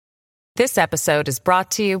This episode is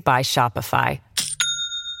brought to you by Shopify.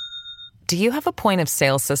 Do you have a point of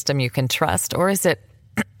sale system you can trust, or is it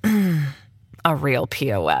a real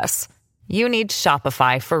POS? You need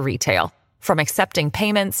Shopify for retail. From accepting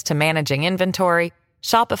payments to managing inventory,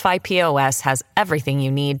 Shopify POS has everything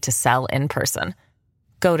you need to sell in person.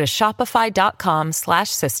 Go to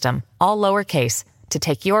shopify.com/system, all lowercase, to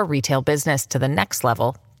take your retail business to the next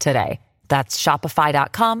level today. That's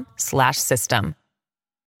shopify.com/system.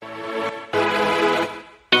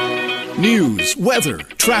 News, weather,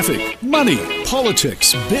 traffic, money,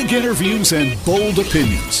 politics, big interviews, and bold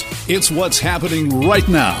opinions. It's what's happening right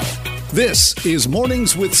now. This is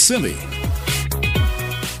Mornings with Simi.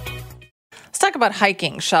 Let's talk about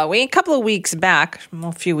hiking, shall we? A couple of weeks back,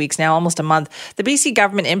 a few weeks now, almost a month, the BC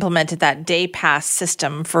government implemented that day pass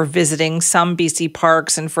system for visiting some BC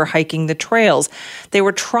parks and for hiking the trails. They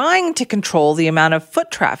were trying to control the amount of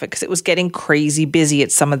foot traffic because it was getting crazy busy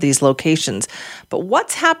at some of these locations. But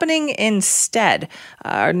what's happening instead?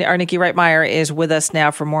 Our Nikki Reitmeyer is with us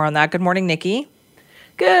now for more on that. Good morning, Nikki.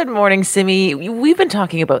 Good morning, Simi. We've been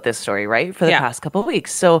talking about this story, right, for the past couple of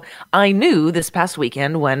weeks. So I knew this past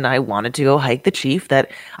weekend when I wanted to go hike the Chief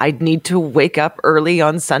that I'd need to wake up early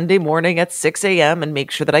on Sunday morning at 6 a.m. and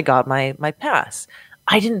make sure that I got my pass.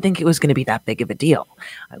 I didn't think it was going to be that big of a deal.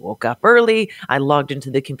 I woke up early. I logged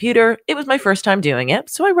into the computer. It was my first time doing it.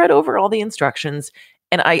 So I read over all the instructions.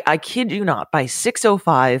 And I kid you not, by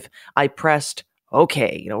 6:05, I pressed,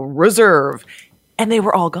 okay, reserve. And they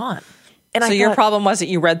were all gone. And so your problem was that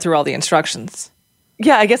you read through all the instructions.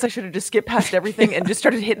 Yeah, I guess I should have just skipped past everything and just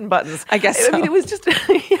started hitting buttons. I guess so. I mean, it was just,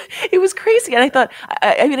 it was crazy. And I thought,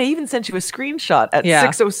 I even sent you a screenshot at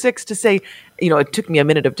 6:06 to say, it took me a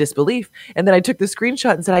minute of disbelief. And then I took the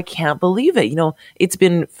screenshot and said, I can't believe it. It's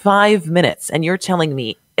been 5 minutes and you're telling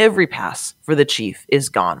me every pass for the Chief is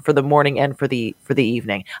gone for the morning and for the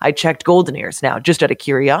evening. I checked Golden Ears now just out of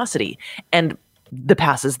curiosity, and the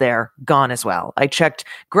passes there gone as well. I checked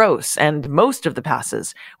Gross and most of the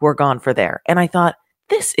passes were gone for there. And I thought,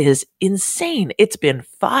 this is insane. It's been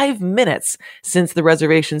 5 minutes since the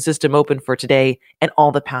reservation system opened for today and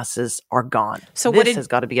all the passes are gone. So this has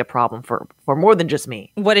got to be a problem for more than just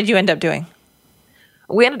me. What did you end up doing?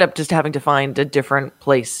 We ended up just having to find a different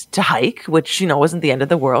place to hike, which, wasn't the end of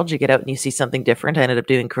the world. You get out and you see something different. I ended up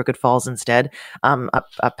doing Crooked Falls instead,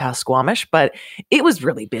 up past Squamish, but it was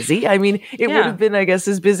really busy. I mean, it would have been, I guess,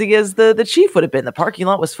 as busy as the Chief would have been. The parking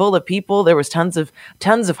lot was full of people. There was tons of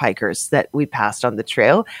hikers that we passed on the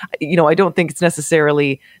trail. I don't think it's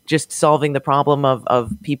necessarily just solving the problem of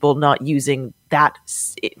people not using that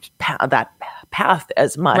path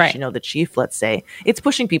as much, right. The Chief, let's say, it's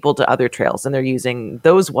pushing people to other trails and they're using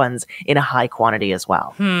those ones in a high quantity as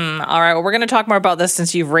well. All right. Well, we're going to talk more about this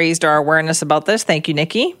since you've raised our awareness about this. Thank you,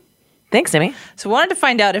 Nikki. Thanks, Amy. So we wanted to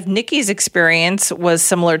find out if Nikki's experience was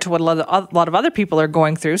similar to what a lot of other people are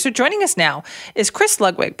going through. So joining us now is Chris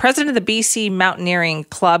Ludwig, president of the BC Mountaineering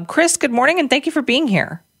Club. Chris, good morning and thank you for being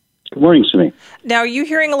here. Good morning, Simi. Now, are you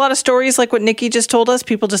hearing a lot of stories like what Nikki just told us,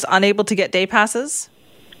 people just unable to get day passes?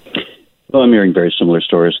 Well, I'm hearing very similar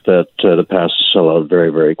stories that the passes sell out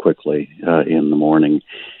very, very quickly in the morning.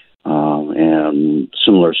 And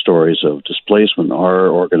similar stories of displacement. Our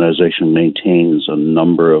organization maintains a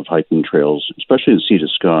number of hiking trails, especially in Sea to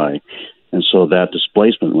Sky. And so that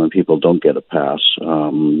displacement, when people don't get a pass,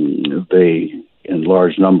 they, in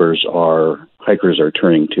large numbers, hikers are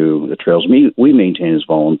turning to the trails we maintain as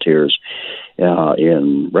volunteers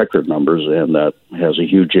in record numbers, and that has a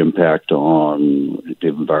huge impact on the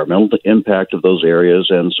environmental impact of those areas.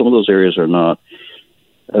 And some of those areas are not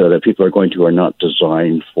that people are going to are not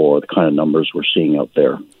designed for the kind of numbers we're seeing out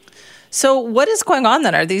there. So what is going on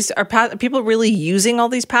then? Are people really using all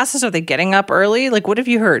these passes? Are they getting up early? Like, what have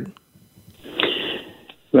you heard?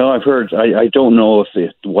 Well, I've heard, I don't know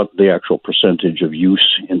what the actual percentage of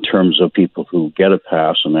use in terms of people who get a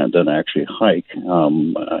pass and then actually hike.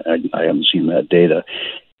 I haven't seen that data.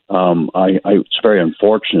 It's very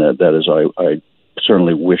unfortunate that I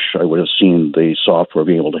certainly wish I would have seen the software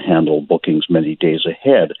be able to handle bookings many days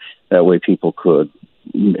ahead. That way people could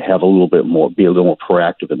have be a little more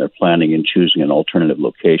proactive in their planning and choosing an alternative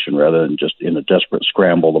location rather than just in a desperate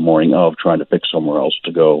scramble the morning of trying to pick somewhere else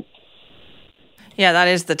to go. Yeah, that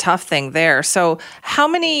is the tough thing there. So how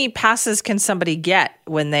many passes can somebody get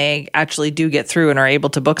when they actually do get through and are able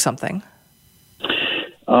to book something?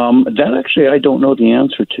 That actually I don't know the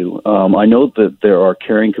answer to. I know that there are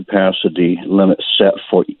carrying capacity limits set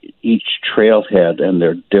for each trailhead, and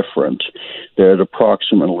they're different. They're at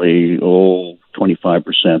approximately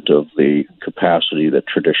 25% of the capacity that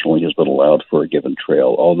traditionally has been allowed for a given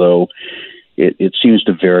trail, although it seems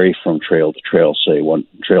to vary from trail to trail. Say one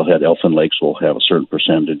trailhead, Elfin Lakes, will have a certain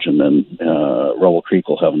percentage, and then Rebel Creek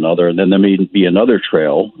will have another, and then there may be another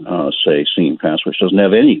trail, say Singing Pass, which doesn't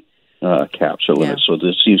have any caps or limits. So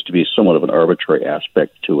there seems to be somewhat of an arbitrary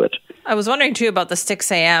aspect to it. I was wondering, too, about the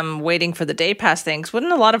 6 a.m. waiting for the day pass things.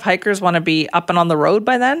 Wouldn't a lot of hikers want to be up and on the road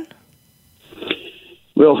by then?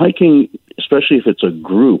 Well, hiking, especially if it's a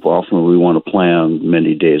group, often we want to plan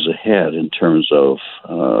many days ahead in terms of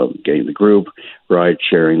getting the group, ride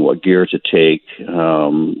sharing, what gear to take,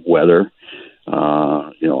 weather.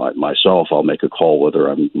 Myself, I'll make a call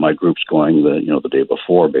whether my group's going the day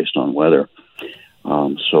before based on weather.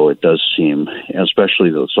 So it does seem,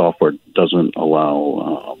 especially the software doesn't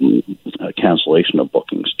allow cancellation of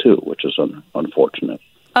bookings too, which is unfortunate.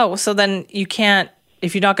 Oh, so then you can't,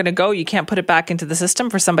 if you're not going to go, you can't put it back into the system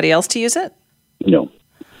for somebody else to use it? No.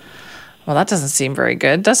 Well, that doesn't seem very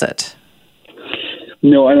good, does it?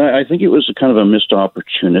 No, and I think it was a kind of a missed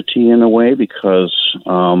opportunity in a way because,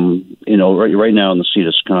 right now in the Sea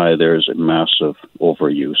to Sky, there's a massive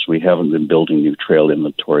overuse. We haven't been building new trail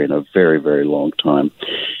inventory in a very, very long time.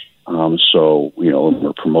 So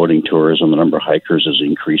we're promoting tourism. The number of hikers is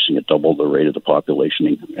increasing at double the rate of the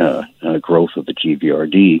population growth of the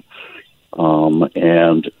GVRD.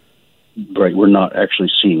 We're not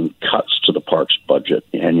actually seeing cuts to the park's budget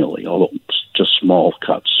annually, although it's just small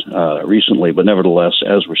cuts recently. But nevertheless,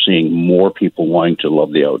 as we're seeing more people wanting to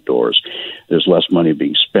love the outdoors, there's less money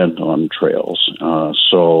being spent on trails.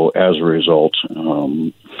 So as a result,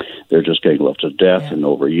 they're just getting left to death and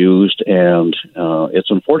overused. And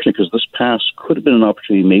it's unfortunate because this pass could have been an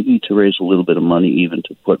opportunity maybe to raise a little bit of money even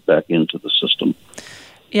to put back into the system.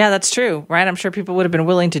 Yeah, that's true, right? I'm sure people would have been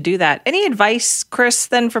willing to do that. Any advice, Chris,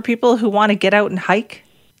 then for people who want to get out and hike?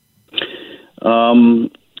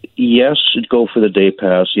 Yes, go for the day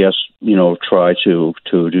pass. Yes, try to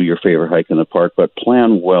do your favorite hike in the park, but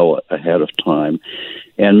plan well ahead of time.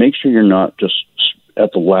 And make sure you're not just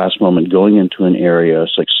at the last moment going into an area,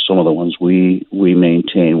 it's like some of the ones we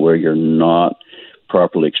maintain, where you're not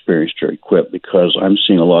properly experienced or equipped, because I'm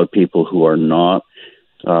seeing a lot of people who are not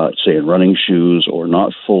say in running shoes or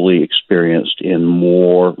not fully experienced in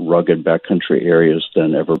more rugged backcountry areas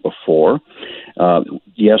than ever before.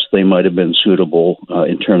 Yes, they might have been suitable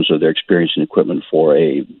in terms of their experience and equipment for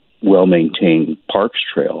a well-maintained parks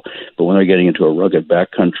trail, but when they're getting into a rugged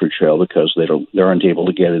backcountry trail because they aren't able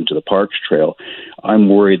to get into the parks trail, I'm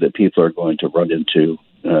worried that people are going to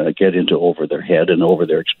get into over their head and over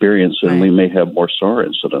their experience, and we may have more SAR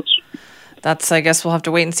incidents. I guess we'll have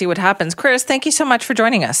to wait and see what happens. Chris, thank you so much for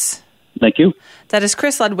joining us. Thank you. That is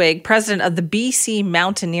Chris Ludwig, president of the BC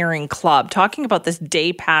Mountaineering Club, talking about this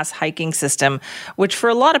day pass hiking system, which for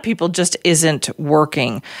a lot of people just isn't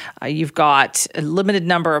working. You've got a limited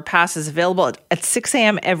number of passes available at 6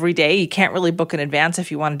 a.m. every day. You can't really book in advance if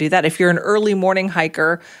you want to do that. If you're an early morning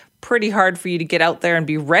hiker, pretty hard for you to get out there and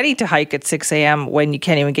be ready to hike at 6 a.m. when you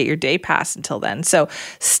can't even get your day pass until then. So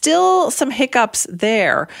still some hiccups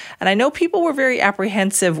there. And I know people were very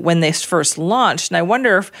apprehensive when they first launched. And I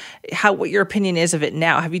wonder what your opinion is of it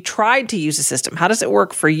now. Have you tried to use the system? How does it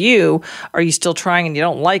work for you? Are you still trying and you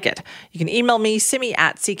don't like it? You can email me,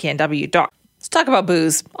 simi@cknw.com. Let's talk about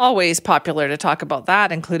booze. Always popular to talk about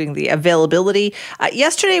that, including the availability.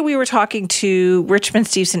 Yesterday, we were talking to Richmond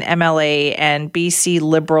Steveston MLA and BC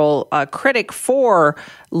Liberal critic for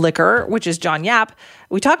liquor, which is John Yap.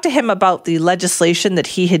 We talked to him about the legislation that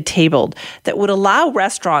he had tabled that would allow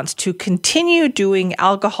restaurants to continue doing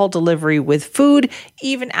alcohol delivery with food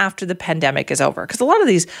even after the pandemic is over. Because a lot of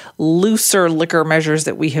these looser liquor measures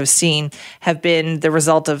that we have seen have been the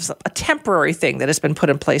result of a temporary thing that has been put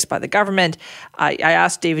in place by the government. I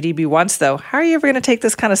asked David Eby once, though, how are you ever going to take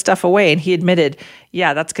this kind of stuff away? And he admitted,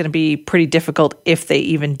 yeah, that's going to be pretty difficult if they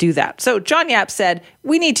even do that. So John Yap said,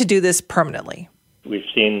 we need to do this permanently. We've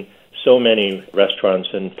seen so many restaurants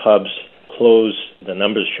and pubs close. The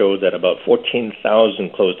numbers show that about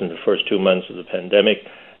 14,000 closed in the first 2 months of the pandemic.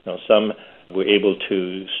 Now, some were able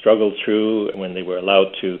to struggle through when they were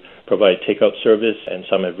allowed to provide takeout service, and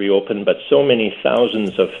some have reopened. But so many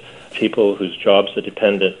thousands of people whose jobs are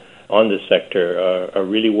dependent on this sector are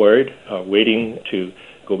really worried, are waiting to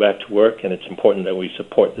go back to work, and it's important that we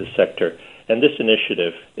support this sector. And this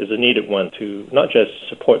initiative is a needed one to not just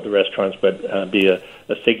support the restaurants, but be a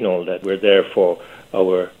signal that we're there for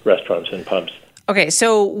our restaurants and pubs. Okay,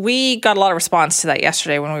 so we got a lot of response to that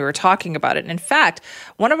yesterday when we were talking about it. And in fact,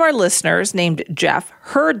 one of our listeners named Jeff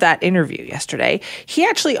heard that interview yesterday. He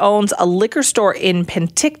actually owns a liquor store in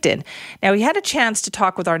Penticton. Now, he had a chance to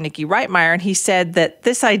talk with our Nikki Reitmeyer, and he said that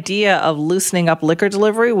this idea of loosening up liquor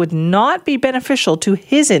delivery would not be beneficial to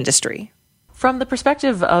his industry. From the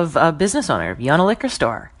perspective of a business owner, you own a liquor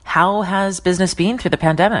store. How has business been through the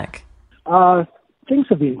pandemic? Things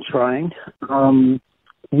have been trying.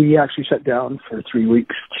 We actually shut down for 3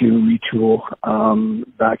 weeks to retool.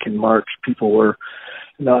 Back in March, people were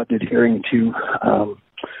not adhering to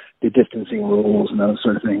the distancing rules and those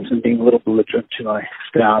sort of things, and being a little belligerent to my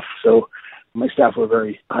staff. So my staff were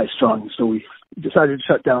very high-strung, so we decided to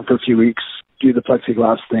shut down for a few weeks, do the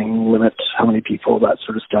plexiglass thing, limit how many people, that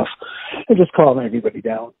sort of stuff, and just calm everybody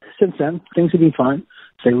down. Since then, things have been fine.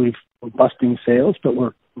 We're busting sales, but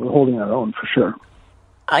we're holding our own for sure.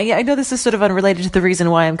 I know this is sort of unrelated to the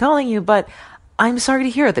reason why I'm calling you, but I'm sorry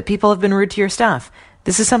to hear that people have been rude to your staff.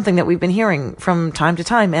 This is something that we've been hearing from time to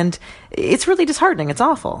time, and it's really disheartening. It's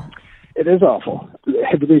awful. It is awful.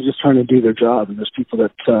 Everybody's just trying to do their job, and there's people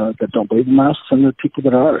that don't believe in masks, and there are people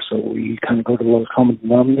that are. So we kind of go to the lowest common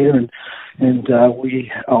denominator, and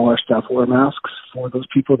all our staff wear masks for those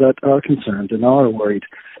people that are concerned and are worried.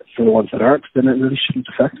 For the ones that aren't, then it really shouldn't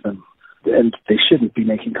affect them. And they shouldn't be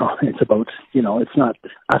making comments about, it's not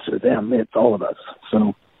us or them, it's all of us.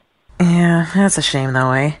 So, yeah, that's a shame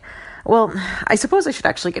though, eh? Well, I suppose I should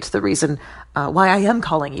actually get to the reason why I am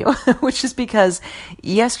calling you, which is because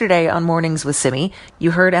yesterday on Mornings with Simi, you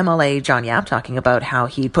heard MLA John Yap talking about how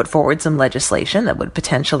he put forward some legislation that would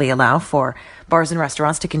potentially allow for bars and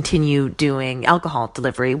restaurants to continue doing alcohol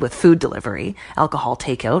delivery with food delivery, alcohol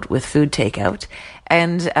takeout with food takeout.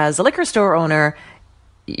 And as a liquor store owner,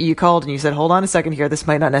 you called and you said, hold on a second here, this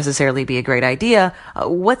might not necessarily be a great idea.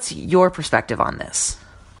 What's your perspective on this?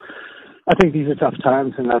 I think these are tough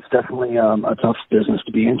times, and that's definitely a tough business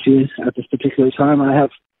to be into at this particular time. I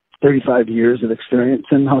have 35 years of experience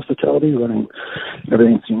in hospitality, running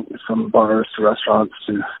everything from bars to restaurants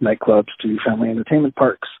to nightclubs to family entertainment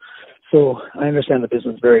parks. So I understand the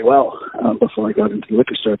business very well before I got into the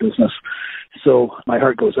liquor store business. So my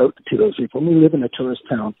heart goes out to those people. We live in a tourist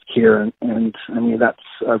town here, and I mean,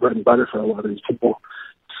 that's bread and butter for a lot of these people.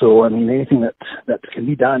 So, I mean, anything that can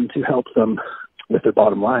be done to help them with their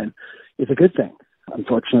bottom line is a good thing.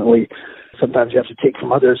 Unfortunately, sometimes you have to take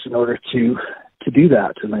from others in order to do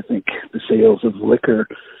that. And I think the sales of liquor,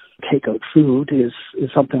 takeout food is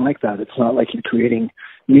something like that. It's not like you're creating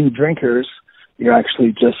new drinkers. You're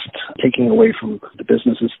actually just taking away from the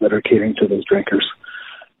businesses that are catering to those drinkers.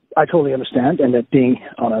 I totally understand, and that being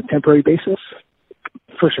on a temporary basis,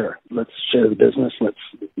 for sure. Let's share the business. Let's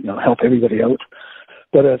help everybody out.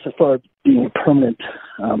 But as far as being a permanent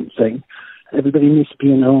thing, everybody needs to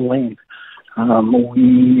be in their own lane.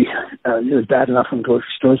 It was bad enough when grocery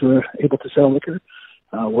stores were able to sell liquor.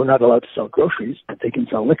 We're not allowed to sell groceries, but they can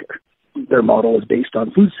sell liquor. Their model is based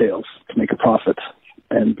on food sales to make a profit,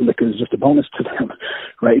 and liquor is just a bonus to them,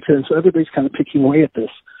 right? And so everybody's kind of picking away at this.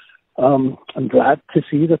 I'm glad to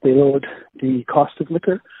see that they lowered the cost of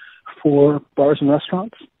liquor for bars and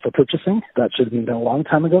restaurants for purchasing. That should have been done a long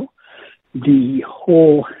time ago. The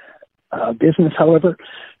whole business, however,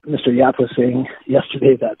 Mr. Yap was saying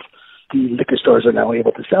yesterday that the liquor stores are now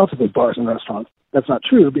able to sell to those bars and restaurants. That's not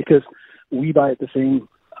true, because we buy at the same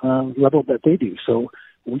level that they do. So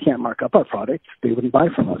we can't mark up our product. They wouldn't buy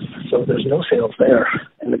from us. So there's no sales there.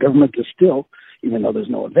 And the government is still, even though there's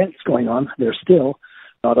no events going on, they're still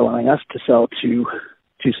not allowing us to sell to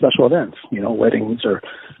special events, weddings or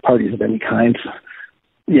parties of any kind.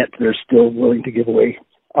 Yet they're still willing to give away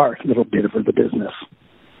our little bit of the business.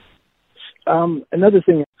 Another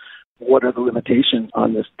thing, what are the limitations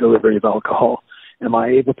on this delivery of alcohol? Am I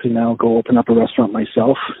able to now go open up a restaurant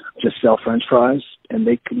myself, just sell French fries and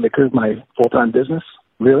make liquor my full-time business?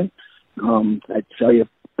 Really? I'd sell you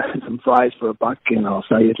some fries for $1 and I'll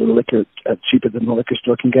sell you the liquor cheaper than the liquor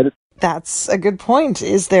store can get it. That's a good point.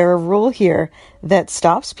 Is there a rule here that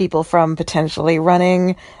stops people from potentially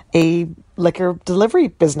running a liquor delivery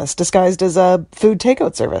business disguised as a food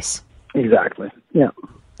takeout service? Exactly. Yeah.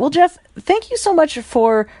 Well, Jeff, thank you so much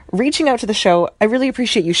for reaching out to the show. I really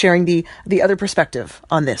appreciate you sharing the other perspective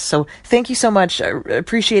on this. So thank you so much. I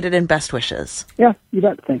appreciate it, and best wishes. Yeah, you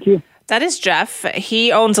bet. Thank you. That is Jeff.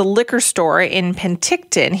 He owns a liquor store in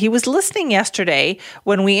Penticton. He was listening yesterday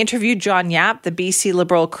when we interviewed John Yap, the BC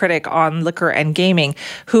Liberal critic on liquor and gaming,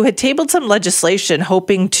 who had tabled some legislation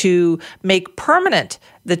hoping to make permanent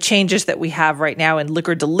the changes that we have right now in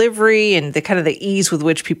liquor delivery and the kind of the ease with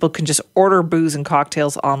which people can just order booze and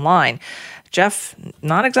cocktails online. Jeff,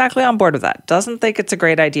 not exactly on board with that. Doesn't think it's a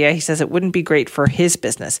great idea. He says it wouldn't be great for his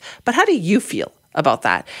business. But how do you feel about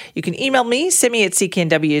that? You can email me,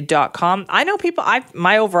 simi@cknw.com. I know people,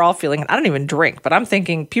 my overall feeling, I don't even drink, but I'm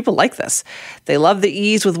thinking people like this. They love the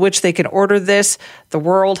ease with which they can order this. The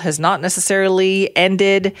world has not necessarily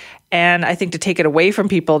ended, And I think to take it away from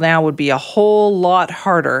people now would be a whole lot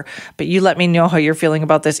harder. But you let me know how you're feeling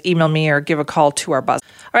about this. Email me or give a call to our buzz.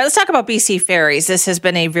 All right, let's talk about BC Ferries. This has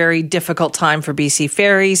been a very difficult time for BC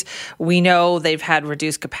Ferries. We know they've had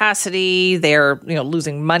reduced capacity. They're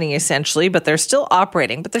losing money essentially, but they're still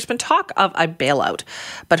operating. But there's been talk of a bailout.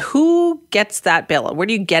 But who gets that bailout? Where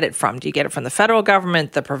do you get it from? Do you get it from the federal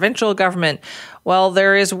government, the provincial government? Well,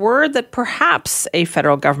 there is word that perhaps a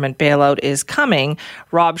federal government bailout is coming.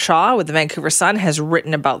 Rob Shaw with the Vancouver Sun has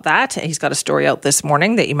written about that. He's got a story out this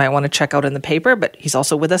morning that you might want to check out in the paper, but he's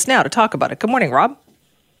also with us now to talk about it. Good morning, Rob.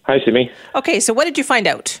 Hi, Simi. Okay, so what did you find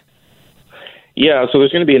out? Yeah, so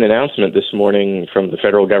there's going to be an announcement this morning from the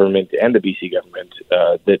federal government and the BC government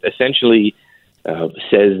that essentially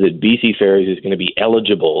says that BC Ferries is going to be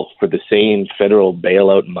eligible for the same federal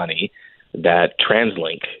bailout money that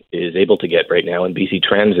TransLink is able to get right now and BC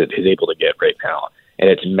Transit is able to get right now. And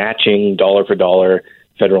it's matching dollar for dollar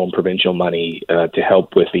federal and provincial money to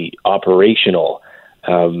help with the operational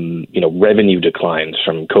revenue declines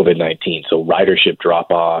from COVID-19. So ridership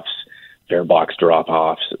drop-offs, fare box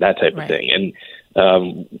drop-offs, that type of thing.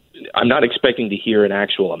 And I'm not expecting to hear an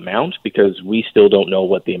actual amount because we still don't know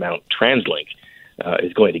what the amount TransLink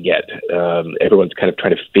is going to get. Everyone's kind of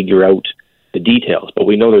trying to figure out the details, but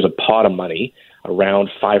we know there's a pot of money, around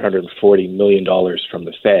 $540 million from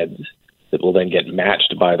the feds, that will then get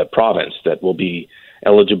matched by the province that will be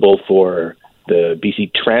eligible for the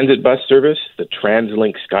BC Transit bus service, the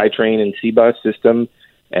TransLink SkyTrain and C-Bus system,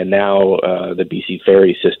 and now the BC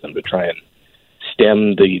Ferry system to try and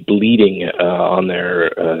stem the bleeding on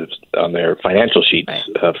their financial sheets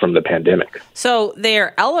from the pandemic. So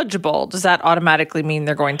they're eligible. Does that automatically mean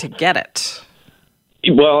they're going to get it?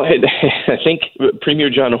 Well, I think Premier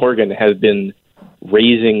John Horgan has been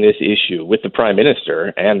raising this issue with the Prime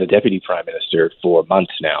Minister and the Deputy Prime Minister for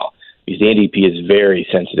months now. Because the NDP is very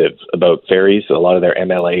sensitive about ferries. A lot of their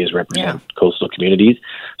MLAs represent coastal communities.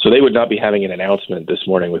 So they would not be having an announcement this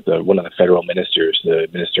morning with one of the federal ministers, the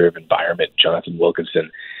Minister of Environment, Jonathan Wilkinson,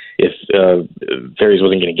 if ferries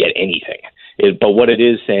wasn't going to get anything. But what it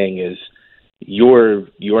is saying is, you're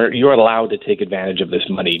allowed to take advantage of this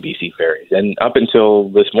money, BC Ferries. And up until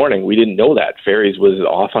this morning, we didn't know that. Ferries was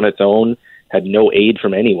off on its own, had no aid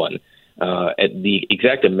from anyone. At the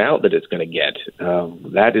exact amount that it's going to get,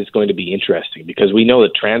 that is going to be interesting because we know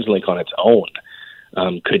that TransLink on its own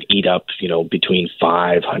could eat up, between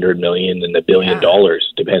 $500 million and $1 billion,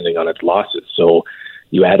 depending on its losses. So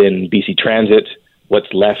you add in BC Transit,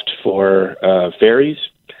 what's left for ferries.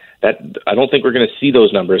 That I don't think we're going to see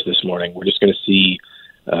those numbers this morning. We're just going to see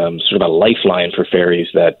sort of a lifeline for ferries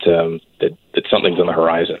that something's on the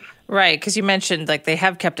horizon. Right, because you mentioned they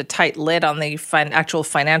have kept a tight lid on the actual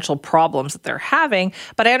financial problems that they're having.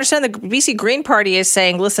 But I understand the BC Green Party is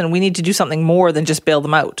saying, listen, we need to do something more than just bail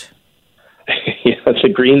them out. The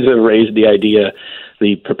Greens have raised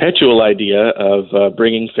the perpetual idea of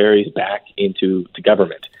bringing ferries back into the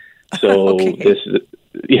government. So it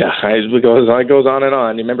goes on and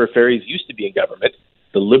on. Remember, ferries used to be in government.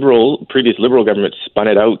 The previous Liberal government spun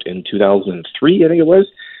it out in 2003, I think it was.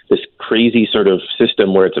 This crazy sort of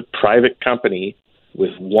system where it's a private company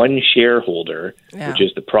with one shareholder, which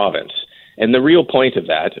is the province. And the real point of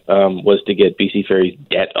that was to get BC Ferries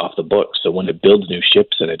debt off the books. So when it builds new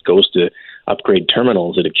ships and it goes to upgrade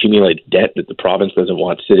terminals, it accumulates debt that the province doesn't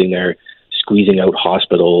want sitting there squeezing out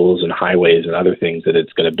hospitals and highways and other things that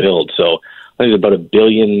it's going to build. So I think it's about $1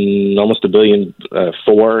 billion, almost $1.4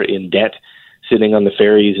 billion in debt sitting on the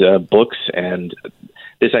ferries books. And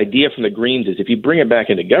this idea from the Greens is if you bring it back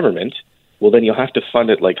into government, well, then you'll have to fund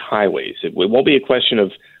it like highways. It won't be a question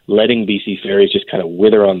of letting BC Ferries just kind of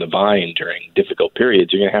wither on the vine during difficult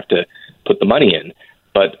periods. You're going to have to put the money in.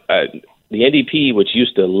 But the NDP, which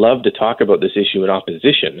used to love to talk about this issue in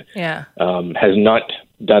opposition, has not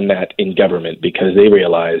done that in government because they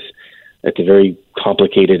realize it's a very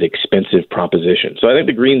complicated, expensive proposition. So I think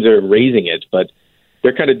the Greens are raising it, but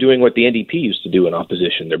they're kind of doing what the NDP used to do in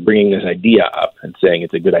opposition. They're bringing this idea up and saying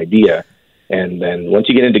it's a good idea. And then once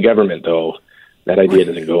you get into government, though, that idea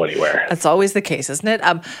doesn't go anywhere. That's always the case, isn't it?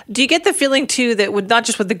 Do you get the feeling, too, that not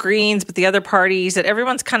just with the Greens, but the other parties, that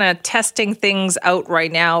everyone's kind of testing things out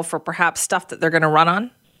right now for perhaps stuff that they're going to run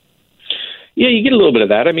on? Yeah, you get a little bit of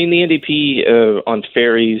that. I mean, the NDP on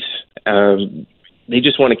ferries, they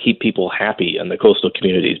just want to keep people happy in the coastal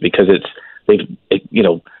communities because they've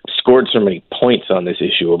scored so many points on this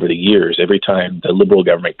issue over the years. Every time the Liberal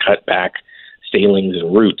government cut back sailings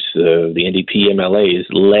and routes, the NDP MLA is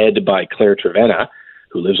led by Claire Trevena,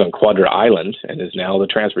 who lives on Quadra Island and is now the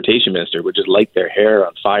transportation minister, would just light their hair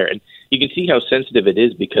on fire. And you can see how sensitive it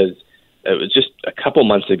is because it was just a couple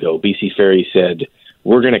months ago, BC Ferry said,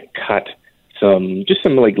 we're going to cut some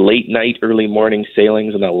like late night, early morning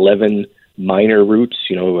sailings on 11 minor routes,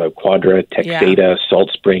 Quadra, Texada,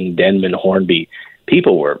 Salt Spring, Denman, Hornby.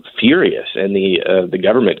 People were furious, and the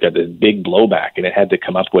government got this big blowback, and it had to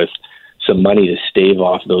come up with some money to stave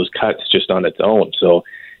off those cuts just on its own. So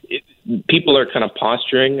people are kind of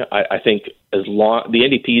posturing. I think the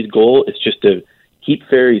NDP's goal is just to keep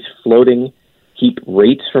ferries floating, keep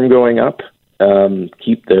rates from going up,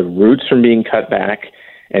 keep the routes from being cut back,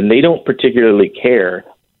 and they don't particularly care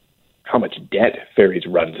how much debt ferries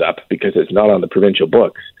runs up because it's not on the provincial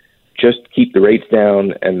books. Just keep the rates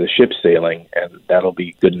down and the ships sailing, and that'll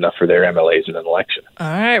be good enough for their MLAs in an election. All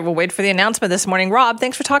right, we'll wait for the announcement this morning. Rob,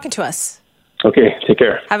 thanks for talking to us. Okay, take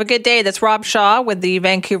care. Have a good day. That's Rob Shaw with the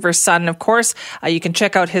Vancouver Sun. Of course, you can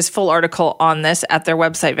check out his full article on this at their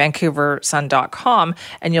website, vancouversun.com,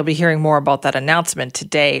 and you'll be hearing more about that announcement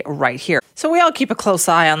today right here. So we all keep a close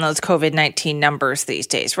eye on those COVID-19 numbers these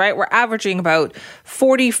days, right? We're averaging about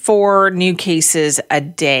 44 new cases a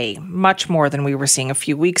day, much more than we were seeing a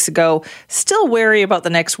few weeks ago. Still wary about the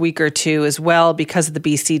next week or two as well because of the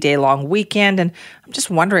BC day-long weekend. And I'm just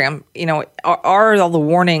wondering, are all the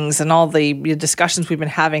warnings and all the discussions we've been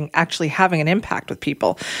having actually having an impact with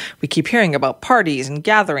people? We keep hearing about parties and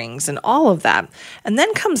gatherings and all of that. And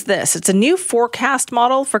then comes this. It's a new forecast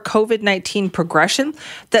model for COVID-19 progression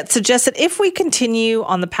that suggests that if we continue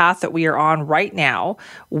on the path that we are on right now,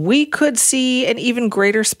 we could see an even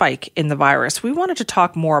greater spike in the virus. We wanted to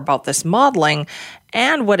talk more about this modeling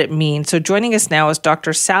and what it means. So joining us now is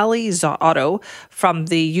Dr. Sally Otto from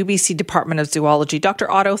the UBC Department of Zoology. Dr.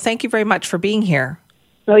 Otto, thank you very much for being here.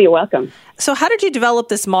 Oh, you're welcome. So how did you develop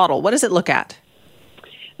this model? What does it look at?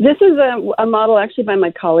 This is a model actually by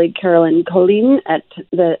my colleague Carolyn Colleen at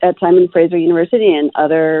Simon Fraser University and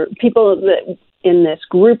other people in this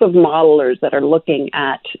group of modelers that are looking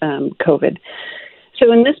at COVID.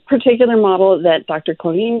 So in this particular model that Dr.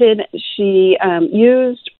 Colleen did, she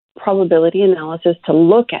used probability analysis to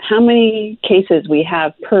look at how many cases we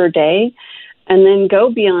have per day and then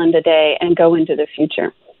go beyond a day and go into the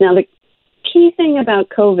future. Now, the key thing about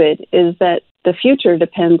COVID is that the future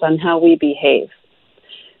depends on how we behave.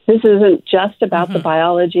 This isn't just about the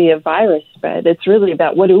biology of virus spread. It's really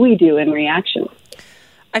about what do we do in reaction.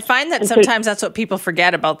 I find that sometimes that's what people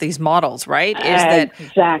forget about these models, right? Is that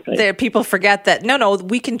exactly people forget that, no,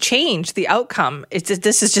 we can change the outcome.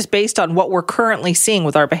 This is just based on what we're currently seeing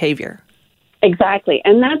with our behavior. Exactly.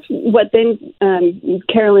 And that's what then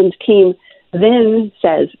Carolyn's team then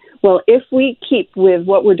says, well, if we keep with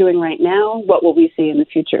what we're doing right now, what will we see in the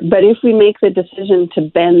future? But if we make the decision to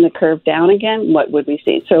bend the curve down again, what would we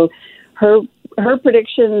see? So her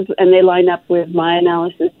predictions, and they line up with my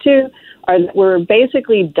analysis too, are that we're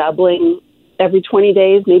basically doubling every 20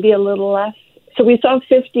 days, maybe a little less. So we saw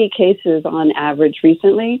 50 cases on average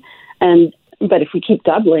recently, but if we keep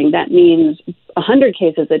doubling, that means 100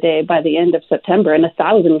 cases a day by the end of September and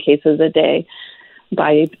 1,000 cases a day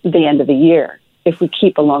by the end of the year if we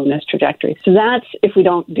keep along this trajectory. So that's if we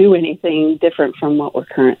don't do anything different from what we're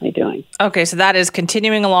currently doing. Okay, so that is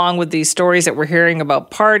continuing along with these stories that we're hearing about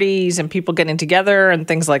parties and people getting together and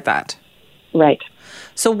things like that. Right.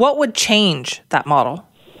 So what would change that model?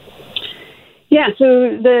 Yeah, so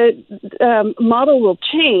the model will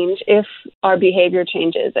change if our behavior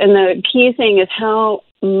changes. And the key thing is how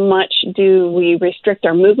much do we restrict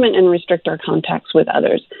our movement and restrict our contacts with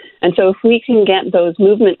others. And so if we can get those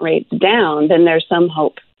movement rates down, then there's some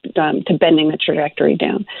hope to bending the trajectory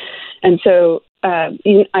down. And so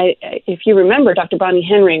if you remember, Dr. Bonnie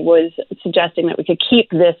Henry was suggesting that we could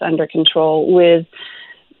keep this under control with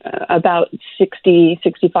about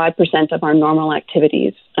 65% of our normal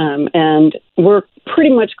activities. And we're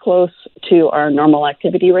pretty much close to our normal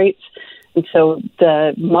activity rates. And so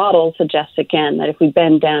the model suggests, again, that if we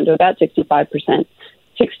bend down to about 65%,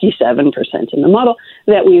 67% in the model,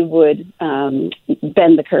 that we would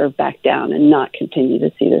bend the curve back down and not continue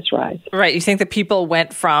to see this rise. Right. You think that people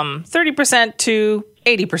went from 30% to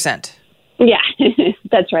 80%? Yeah,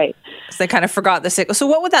 that's right. So they kind of forgot the cycle. So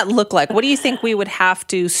what would that look like? What do you think we would have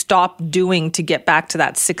to stop doing to get back to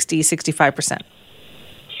that 65%?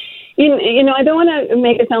 You know, I don't want to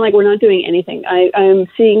make it sound like we're not doing anything. I'm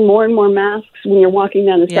seeing more and more masks when you're walking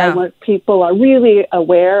down the sidewalk. People are really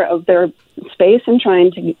aware of their space and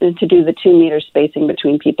trying to do the 2 meter spacing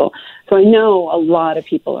between people. So I know a lot of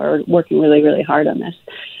people are working really, really hard on this.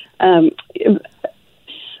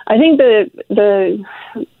 I think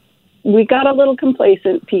we got a little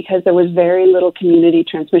complacent because there was very little community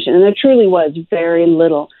transmission, and there truly was very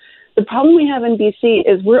little. The problem we have in BC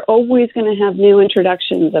is we're always going to have new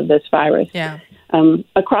introductions of this virus. Yeah.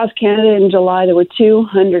 Across Canada in July, there were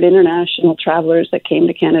 200 international travelers that came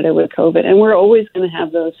to Canada with COVID, and we're always going to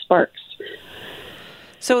have those sparks.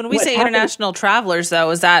 So when we say international travelers,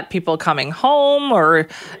 though, is that people coming home, or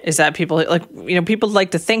is that people people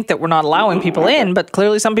like to think that we're not allowing people in, but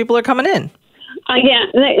clearly some people are coming in? Yeah,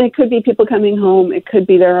 it could be people coming home. It could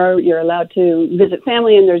be you're allowed to visit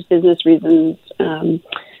family, and there's business reasons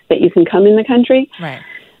that you can come in the country. Right.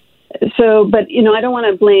 So, but I don't want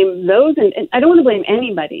to blame those, and I don't want to blame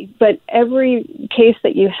anybody. But every case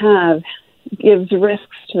that you have gives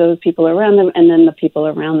risks to those people around them and then the people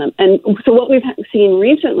around them. And so what we've seen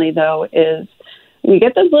recently, though, is we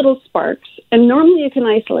get those little sparks, and normally you can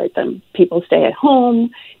isolate them. People stay at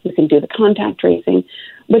home, you can do the contact tracing,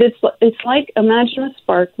 but it's like, imagine a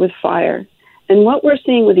spark with fire. And what we're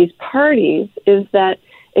seeing with these parties is that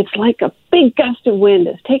it's like a big gust of wind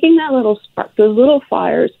is taking that little spark, those little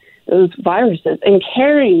fires, those viruses, and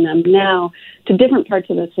carrying them now to different parts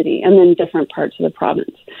of the city and then different parts of the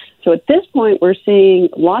province. So at this point, we're seeing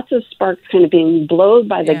lots of sparks kind of being blown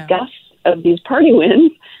by the gusts of these party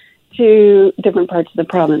winds to different parts of the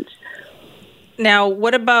province. Now,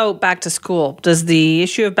 what about back to school? Does the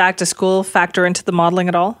issue of back to school factor into the modeling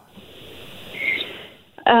at all?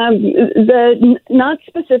 Not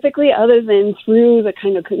specifically, other than through the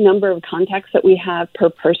kind of number of contacts that we have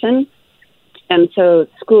per person. And so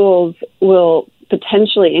schools will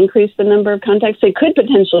potentially increase the number of contacts. They could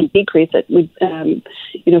potentially decrease it.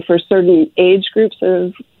 For certain age groups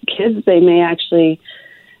of kids, they may actually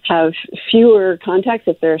have fewer contacts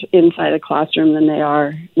if they're inside a classroom than they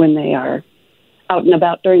are when they are out and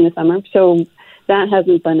about during the summer. So that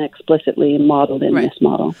hasn't been explicitly modeled in this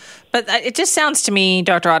model. But it just sounds to me,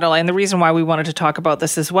 Dr. Otto, and the reason why we wanted to talk about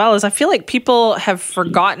this as well is I feel like people have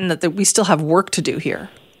forgotten that we still have work to do here.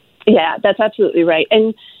 Yeah, that's absolutely right.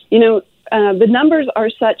 And, the numbers are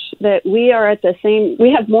such that we are at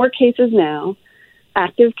we have more cases now,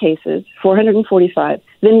 active cases, 445,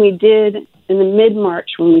 than we did in the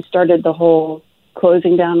mid-March when we started the whole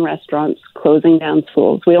closing down restaurants, closing down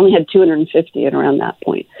schools. We only had 250 at around that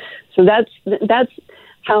point. So that's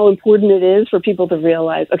how important it is for people to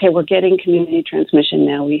realize, okay, we're getting community transmission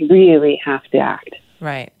now. We really have to act.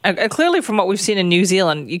 Right. Clearly, from what we've seen in New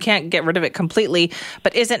Zealand, you can't get rid of it completely,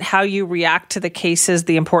 but isn't how you react to the cases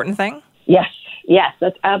the important thing? Yes,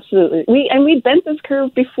 that's absolutely. We've bent this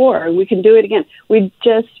curve before. We can do it again. We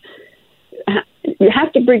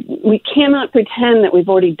cannot pretend that we've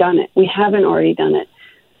already done it. We haven't already done it.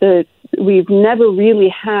 We've never really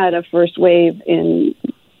had a first wave in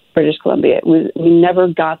British Columbia. We never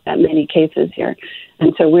got that many cases here.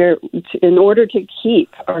 And so in order to keep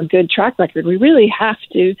our good track record, we really have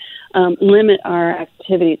to limit our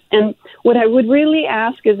activities. And what I would really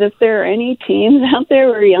ask is if there are any teens out there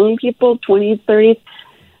or young people, 20s, 30s,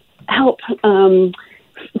 help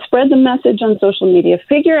spread the message on social media.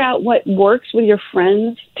 Figure out what works with your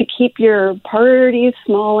friends to keep your parties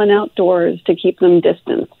small and outdoors, to keep them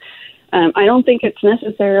distanced. I don't think it's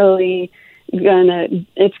necessarily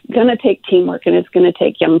it's gonna take teamwork, and it's gonna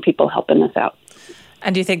take young people helping us out.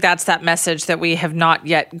 And do you think that's that message that we have not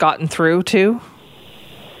yet gotten through to?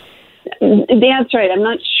 That's right. I'm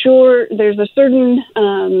not sure. There's a certain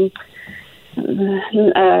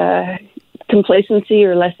complacency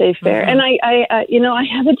or laissez-faire. And I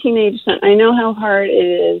have a teenage son. I know how hard it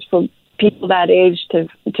is for people that age to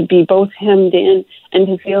be both hemmed in and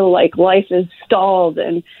to feel like life is stalled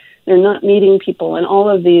and they're not meeting people, and all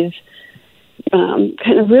of these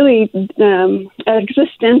kind of really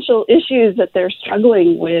existential issues that they're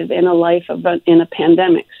struggling with in a life in a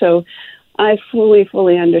pandemic. So I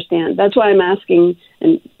fully understand. That's why I'm asking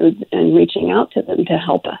and reaching out to them to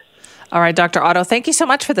help us. All right, Dr. Otto, thank you so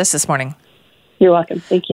much for this morning. You're welcome.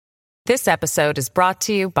 Thank you. This episode is brought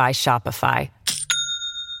to you by Shopify.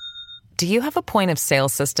 Do you have a point of sale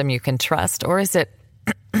system you can trust, or is it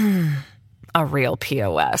a real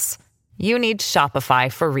POS? You need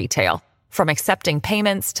Shopify for retail. From accepting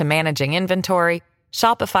payments to managing inventory,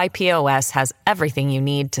 Shopify POS has everything you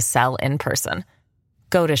need to sell in person.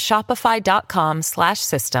 Go to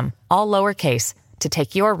shopify.com/system, all lowercase, to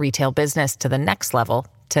take your retail business to the next level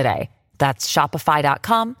today. That's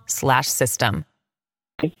shopify.com/system.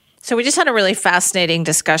 So we just had a really fascinating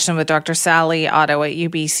discussion with Dr. Sally Otto at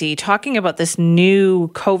UBC talking about this new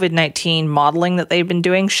COVID-19 modeling that they've been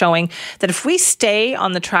doing, showing that if we stay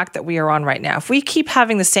on the track that we are on right now, if we keep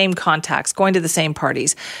having the same contacts, going to the same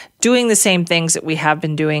parties, doing the same things that we have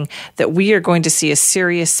been doing, that we are going to see a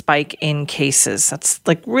serious spike in cases. That's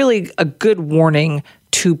like really a good warning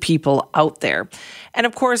 2 people out there. And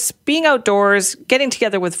of course, being outdoors, getting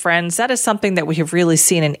together with friends, that is something that we have really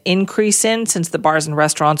seen an increase in since the bars and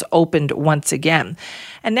restaurants opened once again.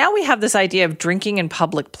 And now we have this idea of drinking in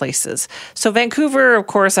public places. So Vancouver, of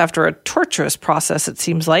course, after a torturous process, it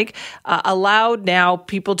seems like, allowed now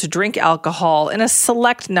people to drink alcohol in a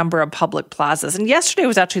select number of public plazas. And yesterday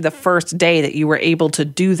was actually the first day that you were able to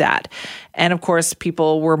do that. And of course,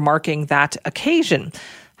 people were marking that occasion.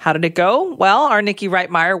 How did it go? Well, our Nikki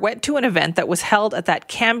Reitmeyer went to an event that was held at that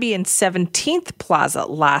Cambie and 17th Plaza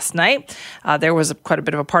last night. There was quite a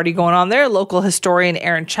bit of a party going on there. Local historian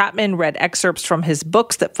Aaron Chapman read excerpts from his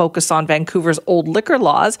books that focus on Vancouver's old liquor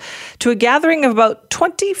laws to a gathering of about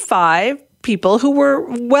 25 people who were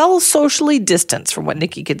well socially distanced from what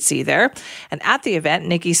Nikki could see there. And at the event,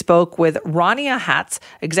 Nikki spoke with Rania Hatz,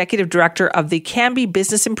 Executive Director of the Cambie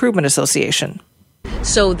Business Improvement Association.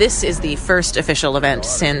 So this is the first official event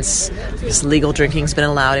since this legal drinking's been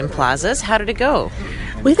allowed in plazas. How did it go?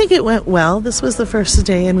 We think it went well. This was the first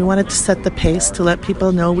day, and we wanted to set the pace to let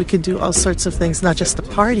people know we could do all sorts of things, not just a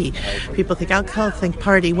party. People think alcohol, think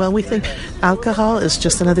party. Well, we think alcohol is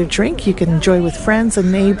just another drink you can enjoy with friends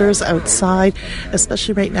and neighbors outside,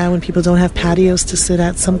 especially right now when people don't have patios to sit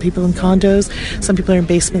at. Some people in condos, some people are in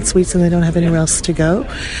basement suites and they don't have anywhere else to go.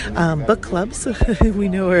 Book clubs, we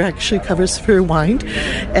know, are actually covers for wine,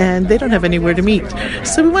 and they don't have anywhere to meet.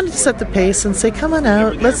 So we wanted to set the pace and say, come on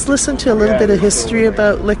out, let's listen to a little bit of history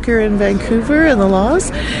about liquor in Vancouver and the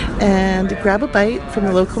laws, and grab a bite from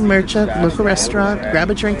the local merchant, local restaurant,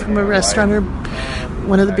 grab a drink from a restaurant or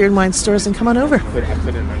one of the beer and wine stores, and come on over.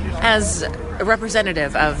 As a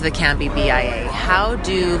representative of the Cambie BIA, how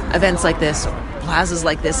do events like this, plazas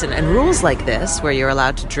like this, and rules like this, where you're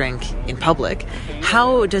allowed to drink in public,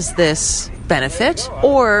 how does this benefit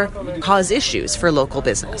or cause issues for local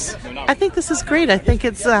business? I think this is great. I think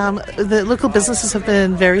it's the local businesses have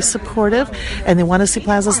been very supportive, and they want to see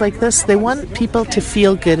plazas like this. They want people to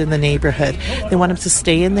feel good in the neighborhood. They want them to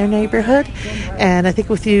stay in their neighborhood. And I think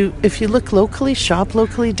if you look locally, shop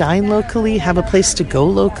locally, dine locally, have a place to go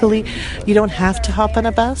locally, you don't have to hop on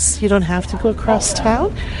a bus. You don't have to go across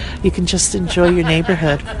town. You can just enjoy your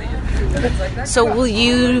neighborhood. So will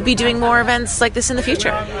you be doing more events like this in the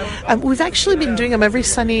future? We've actually been doing them every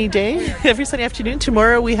sunny day, every sunny afternoon.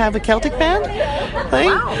 Tomorrow we have a Celtic band playing.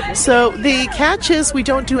 Wow. So the catch is we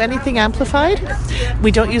don't do anything amplified.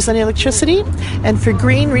 We don't use any electricity. And for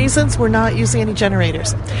green reasons, we're not using any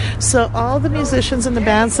generators. So all the musicians in the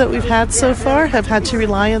bands that we've had so far have had to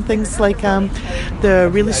rely on things like the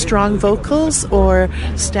really strong vocals or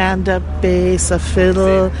stand-up bass, a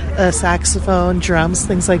fiddle, a saxophone, drums,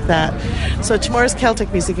 things like that. So tomorrow's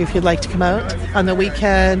Celtic music if you'd like to come out. On the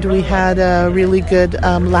weekend we had a really good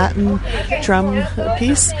Latin drum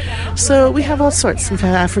piece. So we have all sorts. We've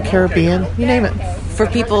had Afro-Caribbean, you name it. For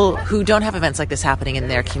people who don't have events like this happening in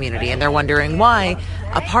their community and they're wondering why,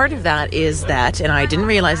 a part of that is that, and I didn't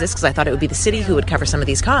realize this because I thought it would be the city who would cover some of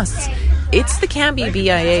these costs, it's the Cambie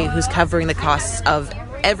BIA who's covering the costs of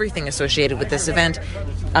everything associated with this event.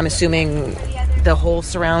 I'm assuming the whole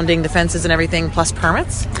surrounding the fences and everything, plus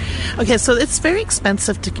permits? Okay, so it's very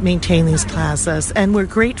expensive to maintain these plazas, and we're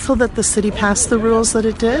grateful that the city passed the rules that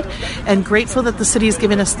it did, and grateful that the city has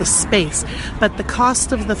given us the space. But the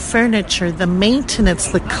cost of the furniture, the maintenance,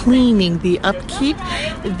 the cleaning, the upkeep,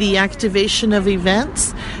 the activation of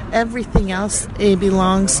events, everything else, it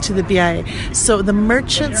belongs to the BIA. So the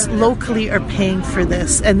merchants locally are paying for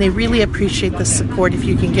this, and they really appreciate the support if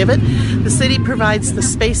you can give it. The city provides the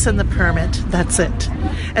space and the permit. That's it.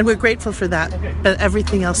 And we're grateful for that, but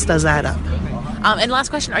everything else does add up. And last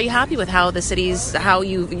question, are you happy with how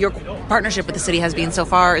your partnership with the city has been so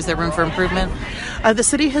far? Is there room for improvement? The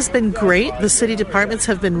city has been great. The city departments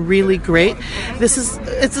have been really great.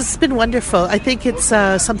 It's been wonderful. I think it's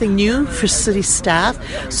something new for city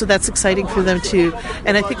staff, so that's exciting for them too.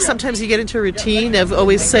 And I think sometimes you get into a routine of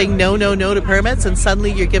always saying no to permits, and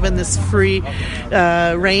suddenly you're given this free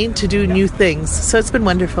reign to do new things. So it's been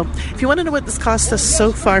wonderful. If you want to know what this cost us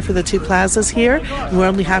so far for the 2 plazas here, we're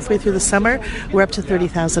only halfway through the summer, we're up to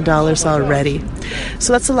 $30,000 already.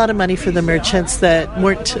 So that's a lot of money for the merchants that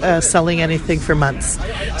weren't selling anything for months.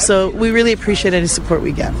 So we really appreciate any support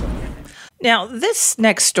we get. Now, this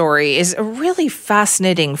next story is a really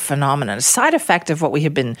fascinating phenomenon, a side effect of what we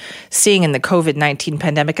have been seeing in the COVID-19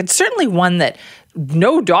 pandemic, and certainly one that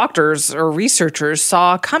no doctors or researchers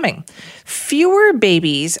saw coming. Fewer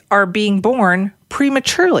babies are being born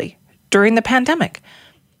prematurely during the pandemic.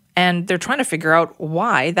 And they're trying to figure out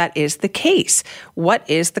why that is the case. What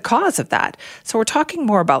is the cause of that? So we're talking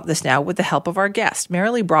more about this now with the help of our guest,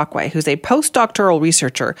 Marilee Brockway, who's a postdoctoral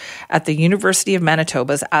researcher at the University of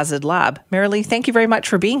Manitoba's AZID Lab. Marilee, thank you very much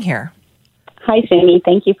for being here. Hi, Sammy.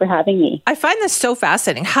 Thank you for having me. I find this so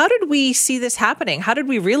fascinating. How did we see this happening? How did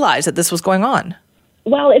we realize that this was going on?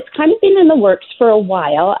 Well, it's kind of been in the works for a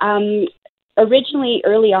while. Originally,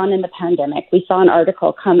 early on in the pandemic, we saw an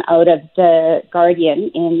article come out of The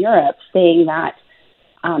Guardian in Europe saying that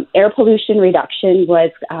air pollution reduction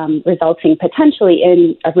was resulting potentially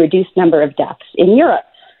in a reduced number of deaths in Europe.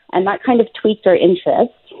 And that kind of tweaked our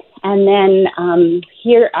interest. And then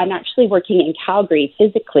here, I'm actually working in Calgary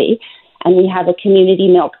physically, and we have a community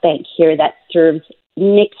milk bank here that serves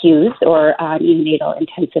NICUs, or neonatal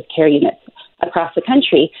intensive care units, across the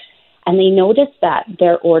country. And they noticed that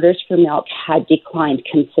their orders for milk had declined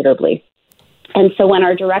considerably. And so when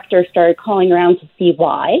our director started calling around to see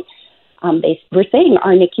why, they were saying,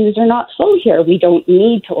 our NICUs are not full here. We don't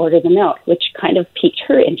need to order the milk, which kind of piqued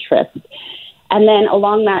her interest. And then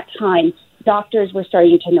along that time, doctors were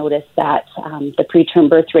starting to notice that the preterm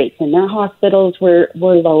birth rates in their hospitals were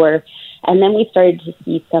lower. And then we started to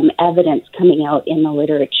see some evidence coming out in the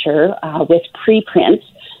literature with preprints,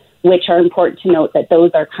 which are important to note that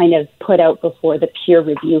those are kind of put out before the peer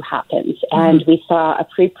review happens. Mm-hmm. And we saw a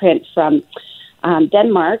preprint from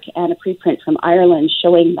Denmark and a preprint from Ireland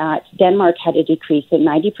showing that Denmark had a decrease in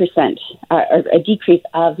 90%, or a decrease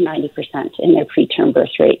of 90% in their preterm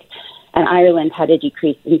birth rate. And Ireland had a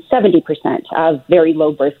decrease in 70% of very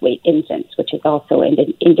low birth weight infants, which is also an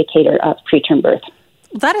indicator of preterm birth.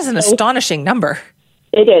 That is an astonishing number.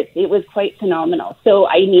 It is. It was quite phenomenal. So,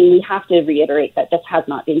 I mean, we have to reiterate that this has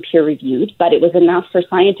not been peer-reviewed, but it was enough for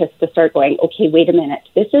scientists to start going, okay, wait a minute.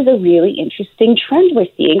 This is a really interesting trend we're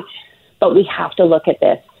seeing, but we have to look at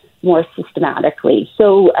this more systematically.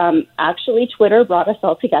 So, actually, Twitter brought us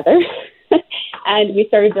all together, and we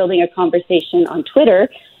started building a conversation on Twitter,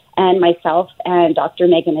 and myself and Dr.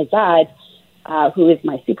 Megan Azad, who is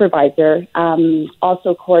my supervisor,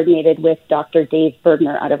 also coordinated with Dr. Dave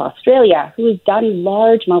Bergner out of Australia, who has done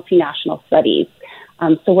large multinational studies.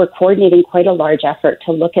 So we're coordinating quite a large effort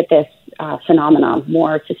to look at this phenomenon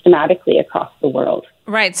more systematically across the world.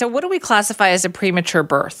 Right. So what do we classify as a premature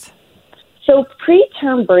birth? So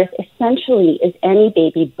preterm birth essentially is any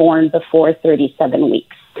baby born before 37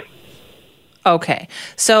 weeks. Okay.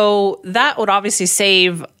 So that would obviously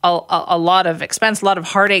save a lot of expense, a lot of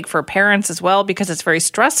heartache for parents as well, because it's very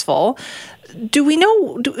stressful. Do we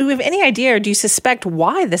have any idea, or do you suspect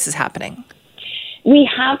why this is happening? We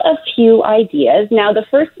have a few ideas. Now, the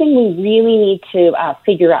first thing we really need to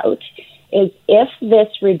figure out is if this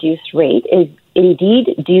reduced rate is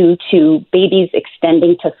indeed due to babies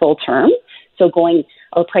extending to full term, so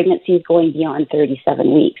pregnancies going beyond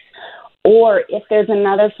 37 weeks. Or if there's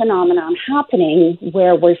another phenomenon happening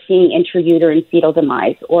where we're seeing intrauterine fetal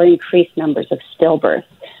demise or increased numbers of stillbirths.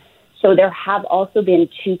 So there have also been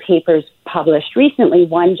 2 papers published recently,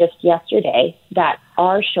 one just yesterday, that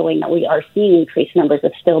are showing that we are seeing increased numbers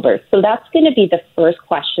of stillbirths. So that's going to be the first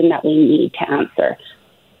question that we need to answer.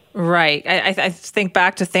 Right. I think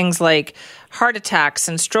back to things like heart attacks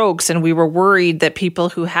and strokes, and we were worried that people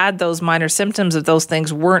who had those minor symptoms of those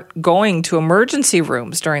things weren't going to emergency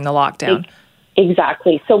rooms during the lockdown.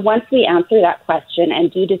 Exactly. So once we answer that question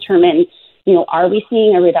and do determine, are we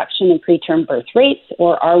seeing a reduction in preterm birth rates,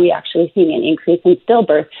 or are we actually seeing an increase in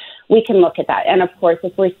stillbirth, we can look at that. And of course,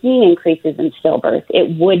 if we're seeing increases in stillbirth,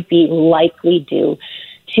 it would be likely due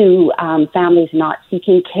to families not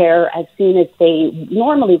seeking care as soon as they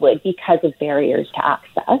normally would because of barriers to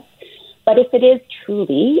access. But if it is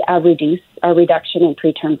truly a reduction in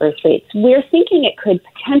preterm birth rates, we're thinking it could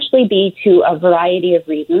potentially be to a variety of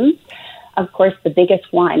reasons. Of course, the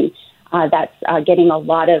biggest one that's getting a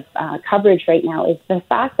lot of coverage right now is the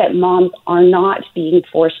fact that moms are not being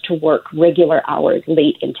forced to work regular hours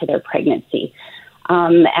late into their pregnancy.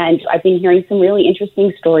 And I've been hearing some really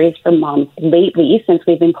interesting stories from moms lately, since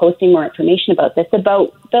we've been posting more information about this,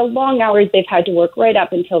 about the long hours they've had to work right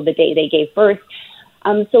up until the day they gave birth.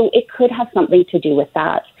 So it could have something to do with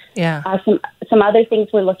that. Yeah. Some other things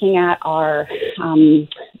we're looking at are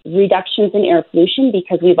reductions in air pollution,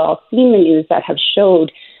 because we've all seen the news that have shown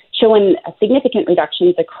significant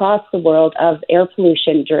reductions across the world of air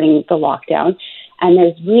pollution during the lockdown. And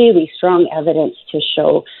there's really strong evidence to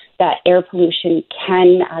show that air pollution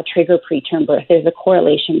can trigger preterm birth. There's a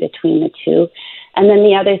correlation between the two. And then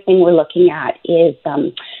the other thing we're looking at is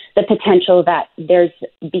the potential that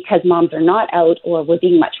because moms are not out or we're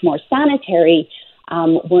being much more sanitary,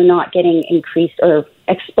 we're not getting increased or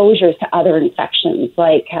exposures to other infections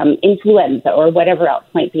like influenza or whatever else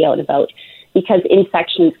might be out about, because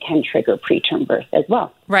infections can trigger preterm birth as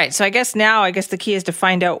well. Right. So I guess the key is to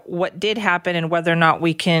find out what did happen and whether or not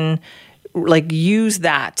we can use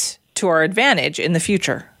that to our advantage in the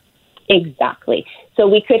future. Exactly. So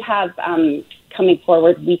we could have, coming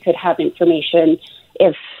forward, we could have information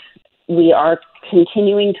if we are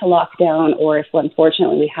continuing to lock down or if,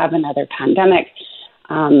 unfortunately, we have another pandemic.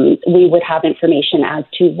 We would have information as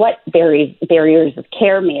to what barriers of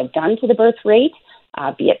care may have done to the birth rate,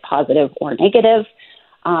 be it positive or negative.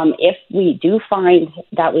 If we do find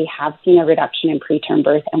that we have seen a reduction in preterm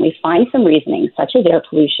birth and we find some reasoning, such as air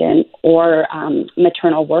pollution or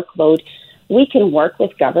maternal workload, we can work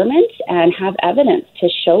with government and have evidence to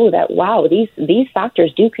show that, wow, these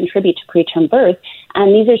factors do contribute to preterm birth.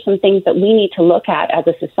 And these are some things that we need to look at as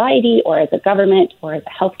a society or as a government or as a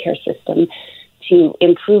healthcare system to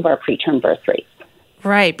improve our preterm birth rates.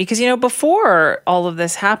 Right. Because, before all of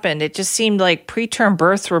this happened, it just seemed like preterm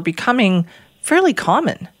births were becoming fairly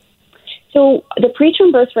common. So the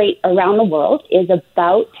preterm birth rate around the world is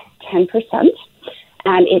about 10%.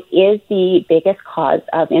 And it is the biggest cause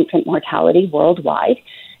of infant mortality worldwide.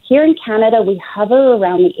 Here in Canada, we hover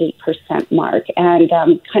around the 8% mark. And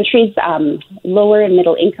countries, lower and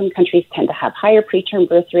middle income countries tend to have higher preterm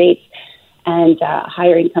birth rates, and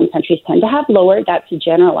higher income countries tend to have lower. That's a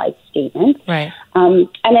generalized statement. Right. And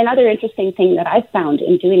another interesting thing that I've found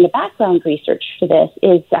in doing the background research for this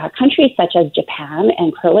is countries such as Japan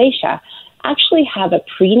and Croatia actually have a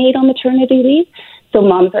prenatal maternity leave. So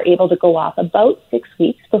moms are able to go off about 6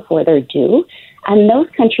 weeks before they're due. And those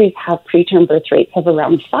countries have preterm birth rates of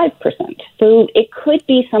around 5%. So it could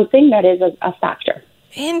be something that is a factor.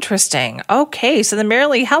 Interesting. Okay. So then,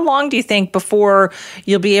 Marilee, how long do you think before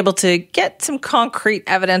you'll be able to get some concrete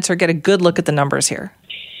evidence or get a good look at the numbers here?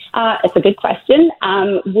 It's a good question.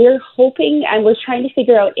 We're hoping and we're trying to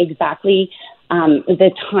figure out exactly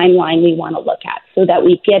the timeline we want to look at so that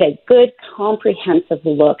we get a good comprehensive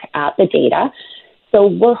look at the data. So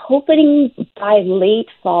we're hoping by late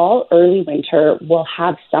fall, early winter, we'll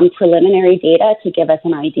have some preliminary data to give us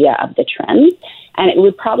an idea of the trends. And it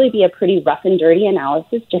would probably be a pretty rough and dirty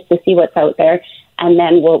analysis just to see what's out there. And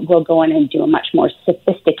then we'll go in and do a much more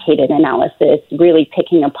sophisticated analysis, really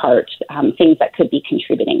picking apart things that could be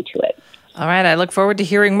contributing to it. All right. I look forward to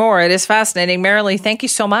hearing more. It is fascinating. Marilee, thank you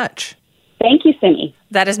so much. Thank you, Simi.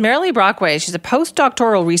 That is Marilee Brockway. She's a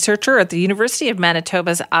postdoctoral researcher at the University of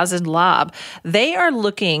Manitoba's Azad Lab. They are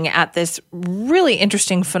looking at this really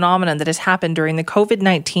interesting phenomenon that has happened during the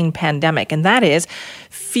COVID-19 pandemic, and that is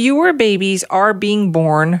fewer babies are being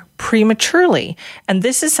born prematurely. And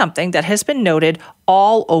this is something that has been noted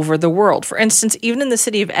all over the world. For instance, even in the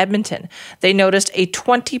city of Edmonton, they noticed a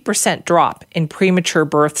 20% drop in premature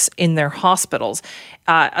births in their hospitals.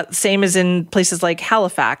 Same as in places like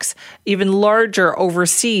Halifax. Even larger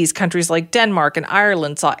overseas countries like Denmark and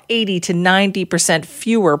Ireland saw 80 to 90%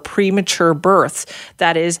 fewer premature births.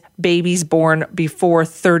 That is, babies born before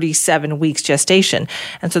 37 weeks gestation.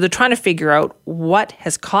 And so they're trying to figure out what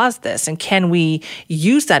has caused this and can we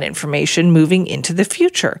use that information moving into the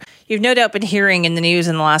future. You've no doubt been hearing in the news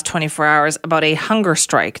in the last 24 hours about a hunger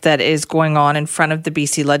strike that is going on in front of the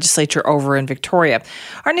BC legislature over in Victoria.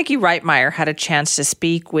 Our Nikki Reitmeyer had a chance to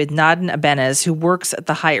speak with Nadine Ibanez, who works at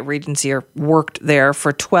the Hyatt Regency or worked there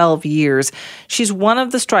for 12 years. She's one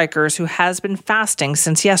of the strikers who has been fasting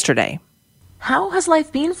since yesterday. How has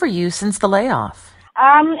life been for you since the layoff?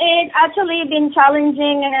 It's actually been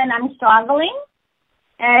challenging and I'm struggling.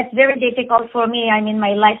 It's very difficult for me. I mean,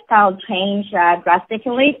 my lifestyle changed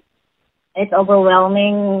drastically. It's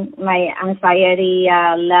overwhelming. My anxiety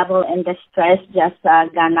level and the stress just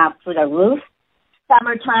gone up through the roof.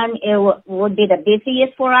 Summertime, it would be the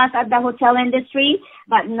busiest for us at the hotel industry.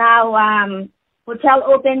 But now, hotel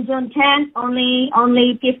opened June 10th.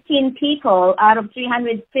 Only 15 people out of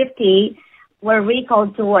 350 were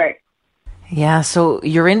recalled to work. Yeah, so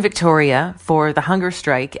you're in Victoria for the hunger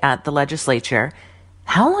strike at the legislature.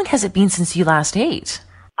 How long has it been since you last ate?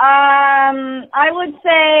 I would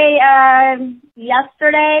say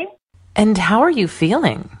yesterday. And how are you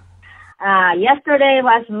feeling? Yesterday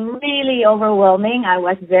was really overwhelming. I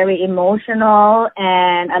was very emotional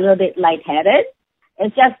and a little bit lightheaded.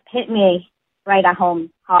 It just hit me right at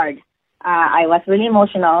home hard. I was really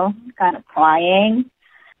emotional, kind of crying.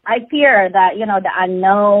 I fear that, the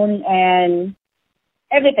unknown and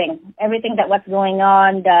everything that was going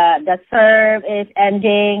on. The serve is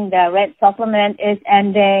ending. The red supplement is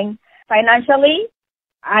ending. Financially,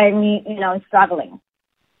 I'm, struggling.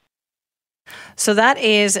 So that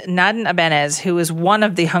is Nadine Ibanez, who is one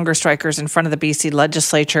of the hunger strikers in front of the BC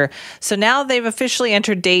legislature. So now they've officially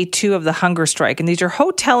entered day 2 of the hunger strike, and these are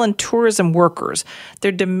hotel and tourism workers.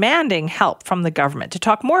 They're demanding help from the government. To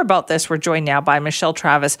talk more about this, we're joined now by Michelle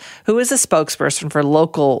Travis, who is a spokesperson for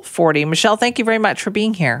Local 40. Michelle, thank you very much for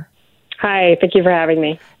being here. Hi, thank you for having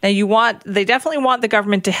me. Now they definitely want the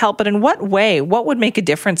government to help, but in what way? What would make a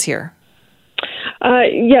difference here?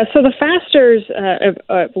 So the Fasters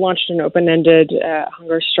have launched an open-ended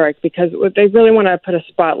hunger strike because they really want to put a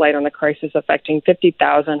spotlight on the crisis affecting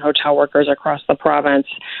 50,000 hotel workers across the province,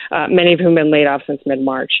 many of whom have been laid off since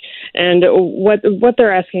mid-March. And what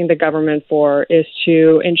they're asking the government for is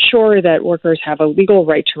to ensure that workers have a legal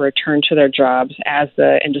right to return to their jobs as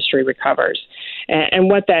the industry recovers. And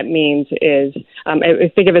what that means is,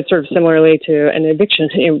 I think of it sort of similarly to an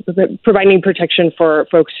eviction, providing protection for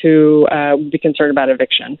folks who would be concerned about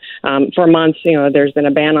eviction. For months, there's been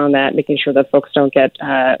a ban on that, making sure that folks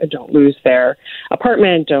don't lose their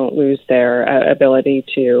apartment, don't lose their ability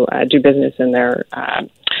to do business in their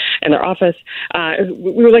office.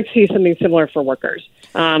 We would like to see something similar for workers.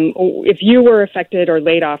 If you were affected or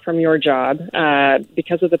laid off from your job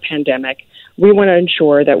because of the pandemic, we want to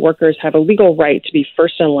ensure that workers have a legal right to be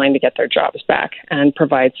first in line to get their jobs back and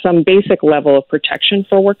provide some basic level of protection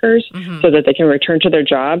for workers so that they can return to their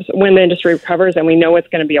jobs when the industry recovers, and we know it's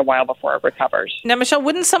going to be a while before it recovers. Now, Michelle,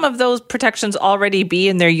 wouldn't some of those protections already be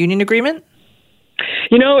in their union agreement?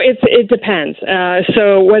 It depends.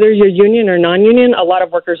 So whether you're union or non-union, a lot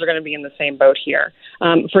of workers are going to be in the same boat here.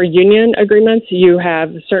 For union agreements, you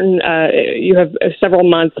have several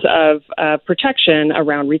months of protection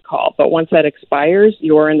around recall. But once that expires,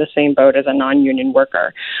 you're in the same boat as a non-union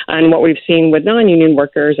worker. And what we've seen with non-union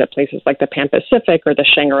workers at places like the Pan Pacific or the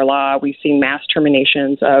Shangri-La, we've seen mass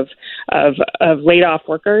terminations of laid-off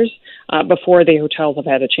workers before the hotels have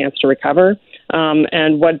had a chance to recover.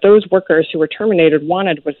 And what those workers who were terminated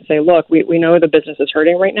wanted was to say, look, we know the business is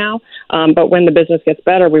hurting right now, but when the business gets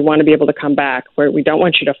better, we want to be able to come back. We don't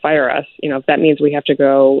want you to fire us. If that means we have to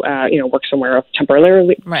go, work somewhere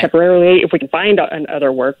temporarily. If we can find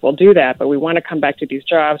other work, we'll do that. But we want to come back to these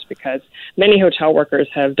jobs because many hotel workers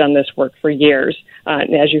have done this work for years.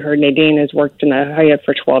 As you heard, Nadine has worked in the Hyatt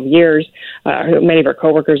for 12 years. Many of her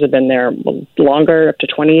coworkers have been there longer, up to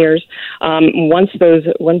 20 years.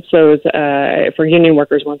 For union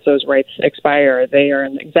workers, once those rights expire, they are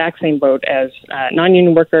in the exact same boat as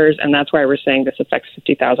non-union workers, and that's why we're saying this affects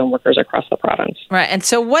 50,000 workers across the province. Right, and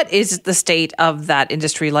so what is the state of that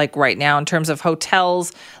industry like right now in terms of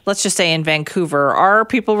hotels, let's just say in Vancouver? Are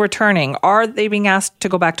people returning? Are they being asked to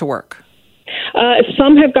go back to work?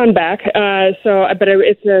 Some have gone back, but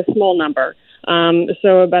it's a small number.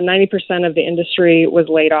 So about 90% of the industry was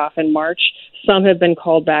laid off in March. Some have been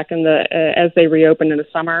called back as they reopened in the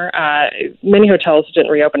summer. Many hotels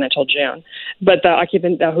didn't reopen until June, but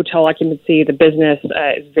the hotel occupancy, the business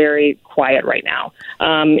is very quiet right now.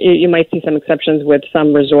 You might see some exceptions with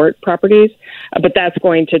some resort properties, but that's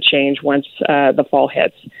going to change once the fall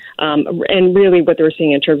hits. And really, what they're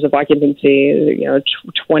seeing in terms of occupancy,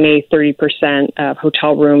 20, 30% of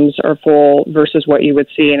hotel rooms are full versus what you would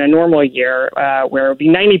see in a normal year, where it would be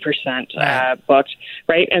 90% booked,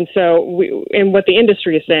 right? And so what the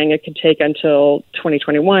industry is saying, it could take until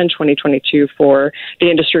 2021, 2022 for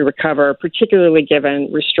the industry to recover, particularly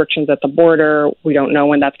given restrictions at the border. We don't know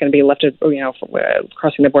when that's going to be lifted,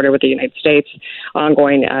 crossing the border with the United States,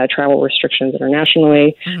 ongoing travel restrictions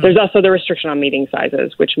internationally. Mm-hmm. There's also the restriction on meeting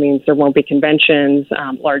sizes, which means there won't be conventions,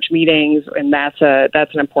 large meetings, and that's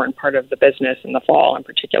an important part of the business in the fall in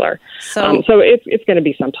particular. So it's going to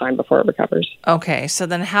be some time before it recovers. Okay, so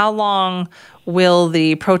then how long will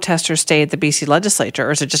the protesters stay at the BC legislature,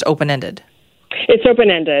 or is it just open-ended? It's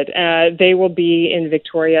open-ended. They will be in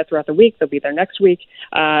Victoria throughout the week. They'll be there next week.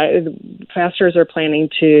 Fasters are planning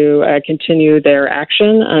to continue their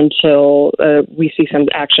action until we see some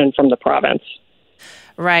action from the province.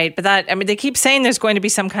 Right, but they keep saying there's going to be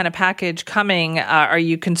some kind of package coming. Are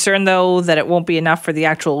you concerned, though, that it won't be enough for the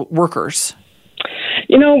actual workers?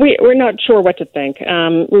 We're not sure what to think.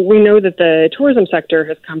 We know that the tourism sector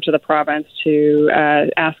has come to the province to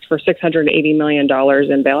ask for $680 million in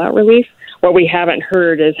bailout relief. What we haven't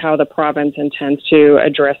heard is how the province intends to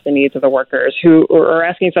address the needs of the workers who are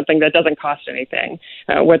asking something that doesn't cost anything.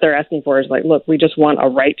 What they're asking for is look, we just want a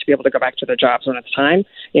right to be able to go back to their jobs when it's time.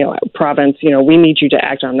 Province, we need you to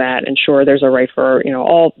act on that. Ensure there's a right for,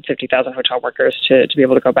 all 50,000 hotel workers to be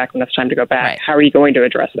able to go back when it's time to go back. Right. How are you going to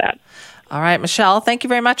address that? All right, Michelle, thank you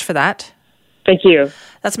very much for that. Thank you.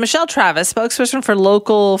 That's Michelle Travis, spokesperson for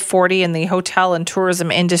Local 40 in the hotel and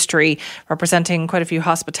tourism industry, representing quite a few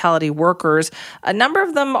hospitality workers. A number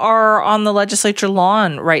of them are on the legislature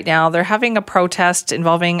lawn right now. They're having a protest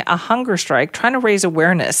involving a hunger strike, trying to raise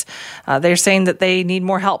awareness. They're saying that they need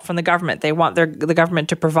more help from the government. They want the government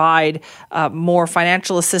to provide more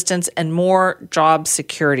financial assistance and more job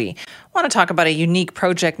security. I want to talk about a unique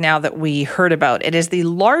project now that we heard about. It is the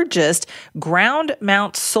largest ground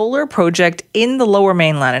mount solar project in the Lower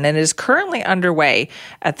Mainland, and it is currently underway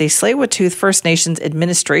at the Tsleil-Waututh First Nations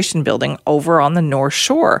Administration Building over on the North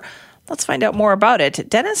Shore. Let's find out more about it.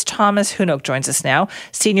 Dennis Thomas Hunok joins us now,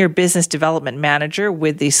 Senior Business Development Manager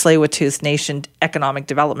with the Tsleil-Waututh Nation Economic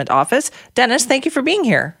Development Office. Dennis, thank you for being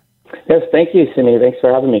here. Yes, thank you, Simi. Thanks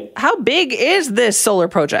for having me. How big is this solar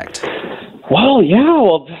project? Well,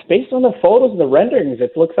 based on the photos and the renderings,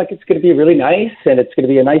 it looks like it's going to be really nice, and it's going to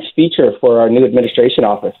be a nice feature for our new administration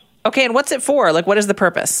office. Okay, and what's it for? Like, what is the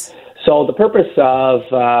purpose? So the purpose of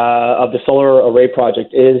the solar array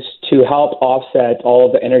project is to help offset all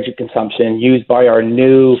of the energy consumption used by our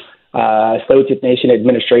new Tsleil-Waututh Nation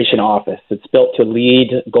Administration Office. It's built to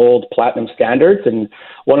LEED Gold Platinum standards, and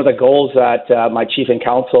one of the goals that my chief and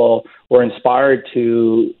council were inspired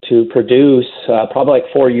to produce probably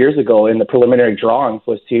like 4 years ago in the preliminary drawings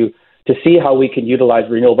was to see how we can utilize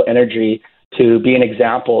renewable energy to be an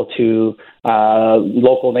example to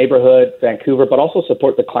local neighborhoods, Vancouver, but also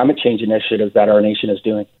support the climate change initiatives that our nation is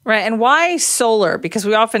doing. Right. And why solar? Because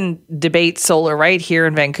we often debate solar right here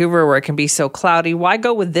in Vancouver where it can be so cloudy. Why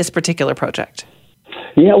go with this particular project?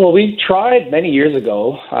 Yeah, well, we tried many years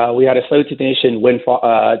ago. We had a Tsleil-Waututh Nation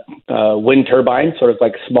wind turbine, sort of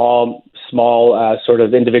like small sort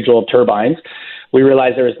of individual turbines. We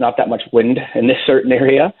realized there was not that much wind in this certain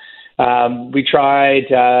area. We tried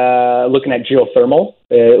looking at geothermal.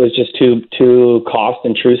 It was just too cost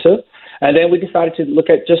intrusive. And then we decided to look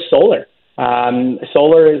at just solar.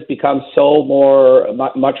 Solar has become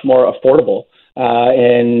much more affordable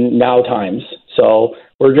in now times. So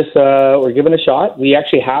we're giving a shot. We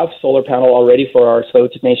actually have solar panel already for our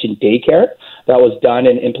Tsleil-Waututh Nation daycare. That was done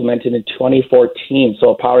and implemented in 2014.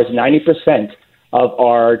 So it powers 90% of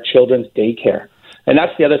our children's daycare. And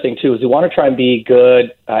that's the other thing, too, is we want to try and be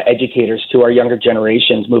good educators to our younger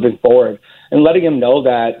generations moving forward and letting them know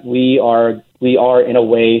that we are in a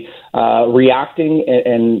way, reacting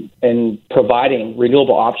and providing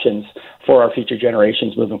renewable options for our future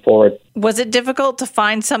generations moving forward. Was it difficult to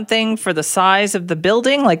find something for the size of the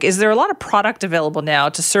building? Like, is there a lot of product available now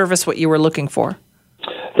to service what you were looking for?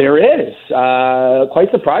 There is.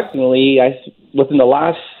 Quite surprisingly, within the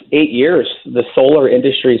last 8 years, the solar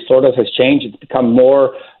industry sort of has changed. It's become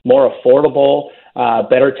more affordable,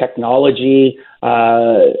 better technology,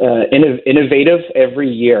 innovative every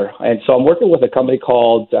year. And so I'm working with a company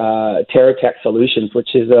called TerraTech Solutions,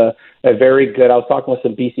 which is a very good. I was talking with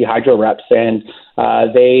some BC Hydro reps, and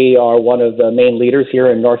they are one of the main leaders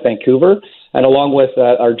here in North Vancouver. And along with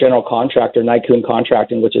our general contractor, Nykun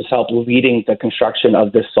Contracting, which has helped leading the construction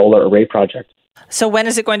of this solar array project. So when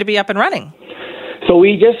is it going to be up and running? So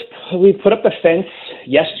we put up the fence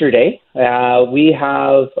yesterday. We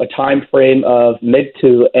have a time frame of mid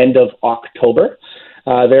to end of October.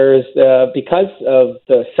 There's because of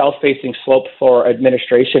the south-facing slope for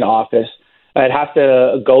administration office, it has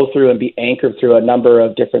to go through and be anchored through a number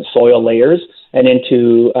of different soil layers and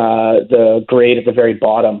into the grade at the very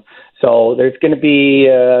bottom. So there's going to be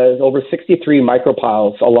over 63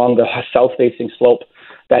 micropiles along the south-facing slope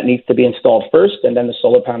that needs to be installed first, and then the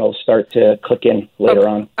solar panels start to click in later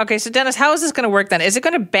on. Okay, so Dennis, how is this going to work then? Is it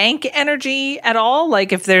going to bank energy at all?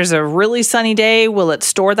 Like if there's a really sunny day, will it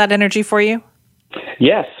store that energy for you?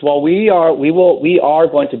 Yes. Well, we are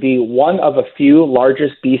going to be one of a few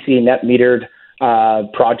largest BC net metered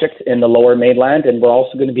projects in the Lower Mainland, and we're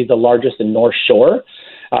also going to be the largest in North Shore.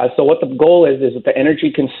 So what the goal is that the energy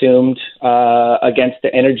consumed against the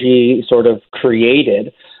energy sort of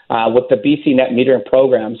created with the BC net metering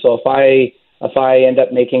program. So if I end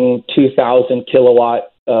up making 2,000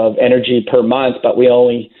 kilowatt of energy per month, but we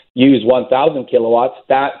only use 1,000 kilowatts,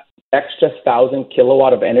 that extra 1,000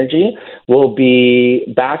 kilowatt of energy will be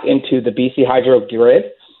back into the BC Hydro grid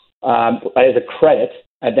as a credit.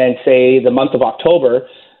 And then say the month of October,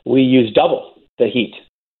 we use double the heat.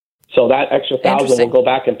 So that extra 1,000 will go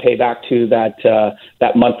back and pay back to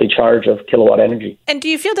that monthly charge of kilowatt energy. And do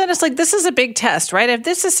you feel, Dennis, like this is a big test, right? If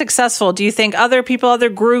this is successful, do you think other people, other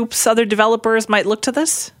groups, other developers might look to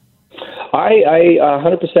this? I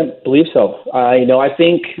 100% believe so. I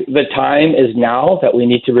think the time is now that we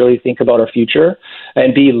need to really think about our future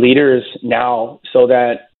and be leaders now so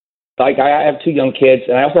that Like, I have 2 young kids,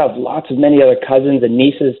 and I also have many other cousins and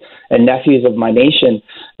nieces and nephews of my nation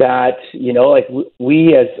that, like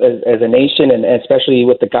we as a nation, and especially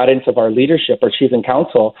with the guidance of our leadership, our chief and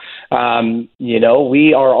council,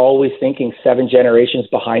 we are always thinking 7 generations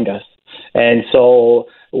behind us. And so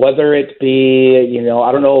whether it be,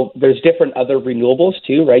 I don't know, there's different other renewables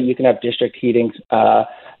too, right? You can have district heating,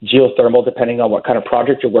 geothermal, depending on what kind of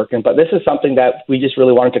project you're working. But this is something that we just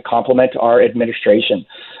really wanted to complement our administration.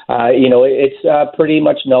 It's pretty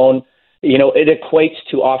much known, it equates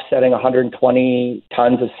to offsetting 120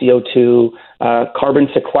 tons of CO2, carbon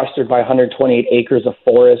sequestered by 128 acres of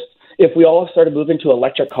forest. If we all started moving to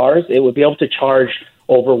electric cars, it would be able to charge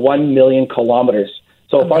over 1 million kilometers.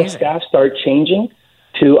 So if our staff start changing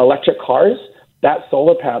to electric cars, the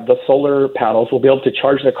solar panels will be able to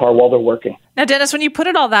charge the car while they're working. Now, Dennis, when you put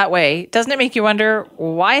it all that way, doesn't it make you wonder,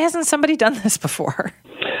 why hasn't somebody done this before?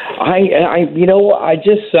 I'm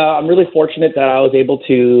really fortunate that I was able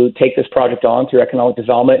to take this project on through economic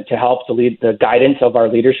development to help to lead the guidance of our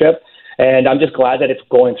leadership. And I'm just glad that it's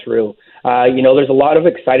going through. There's a lot of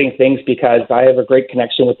exciting things because I have a great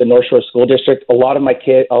connection with the North Shore School District. A lot of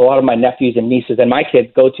my nephews and nieces and my kids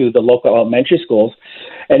go to the local elementary schools.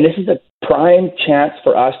 And this is a prime chance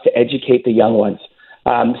for us to educate the young ones,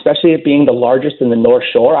 especially it being the largest in the North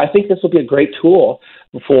Shore. I think this will be a great tool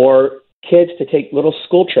for kids to take little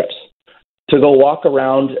school trips to go walk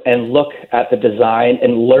around and look at the design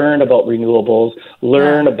and learn about renewables,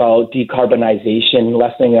 learn about decarbonization,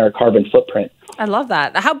 lessening our carbon footprint. I love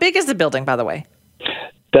that. How big is the building, by the way?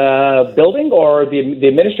 The building or the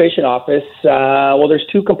administration office? There's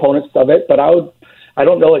 2 components of it, but I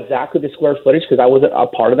don't know exactly the square footage because I wasn't a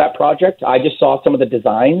part of that project. I just saw some of the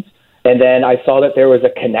designs, and then I saw that there was a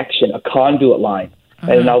connection, a conduit line.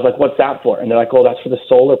 And I was like, what's that for? And they're like, oh, that's for the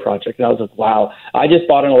solar project. And I was like, wow. I just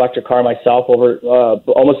bought an electric car myself over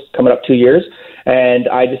almost coming up 2 years. And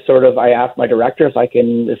I just I asked my director if I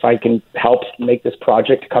can help make this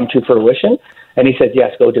project come to fruition. And he said,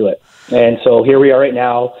 yes, go do it. And so here we are right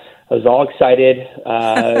now. I was all excited.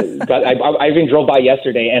 But I even drove by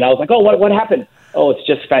yesterday and I was like, oh, what happened? Oh, it's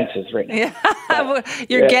just fences right now. Yeah.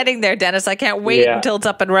 You're getting there, Dennis. I can't wait until it's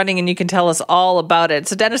up and running and you can tell us all about it.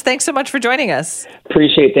 So, Dennis, thanks so much for joining us.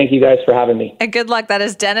 Appreciate it. Thank you guys for having me. And good luck. That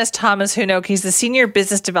is Dennis Thomas Hunok. He's the Senior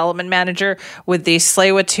Business Development Manager with the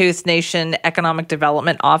Tsleil-Waututh Nation Economic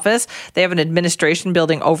Development Office. They have an administration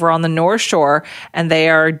building over on the North Shore, and they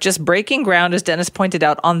are just breaking ground, as Dennis pointed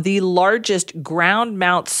out, on the largest ground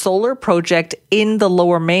mount solar project in the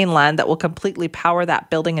Lower Mainland that will completely power that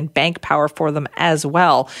building and bank power for them as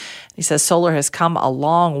well. He says solar has come a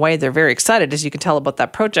long way. They're very excited, as you can tell, about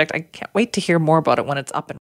that project. I can't wait to hear more about it when it's up and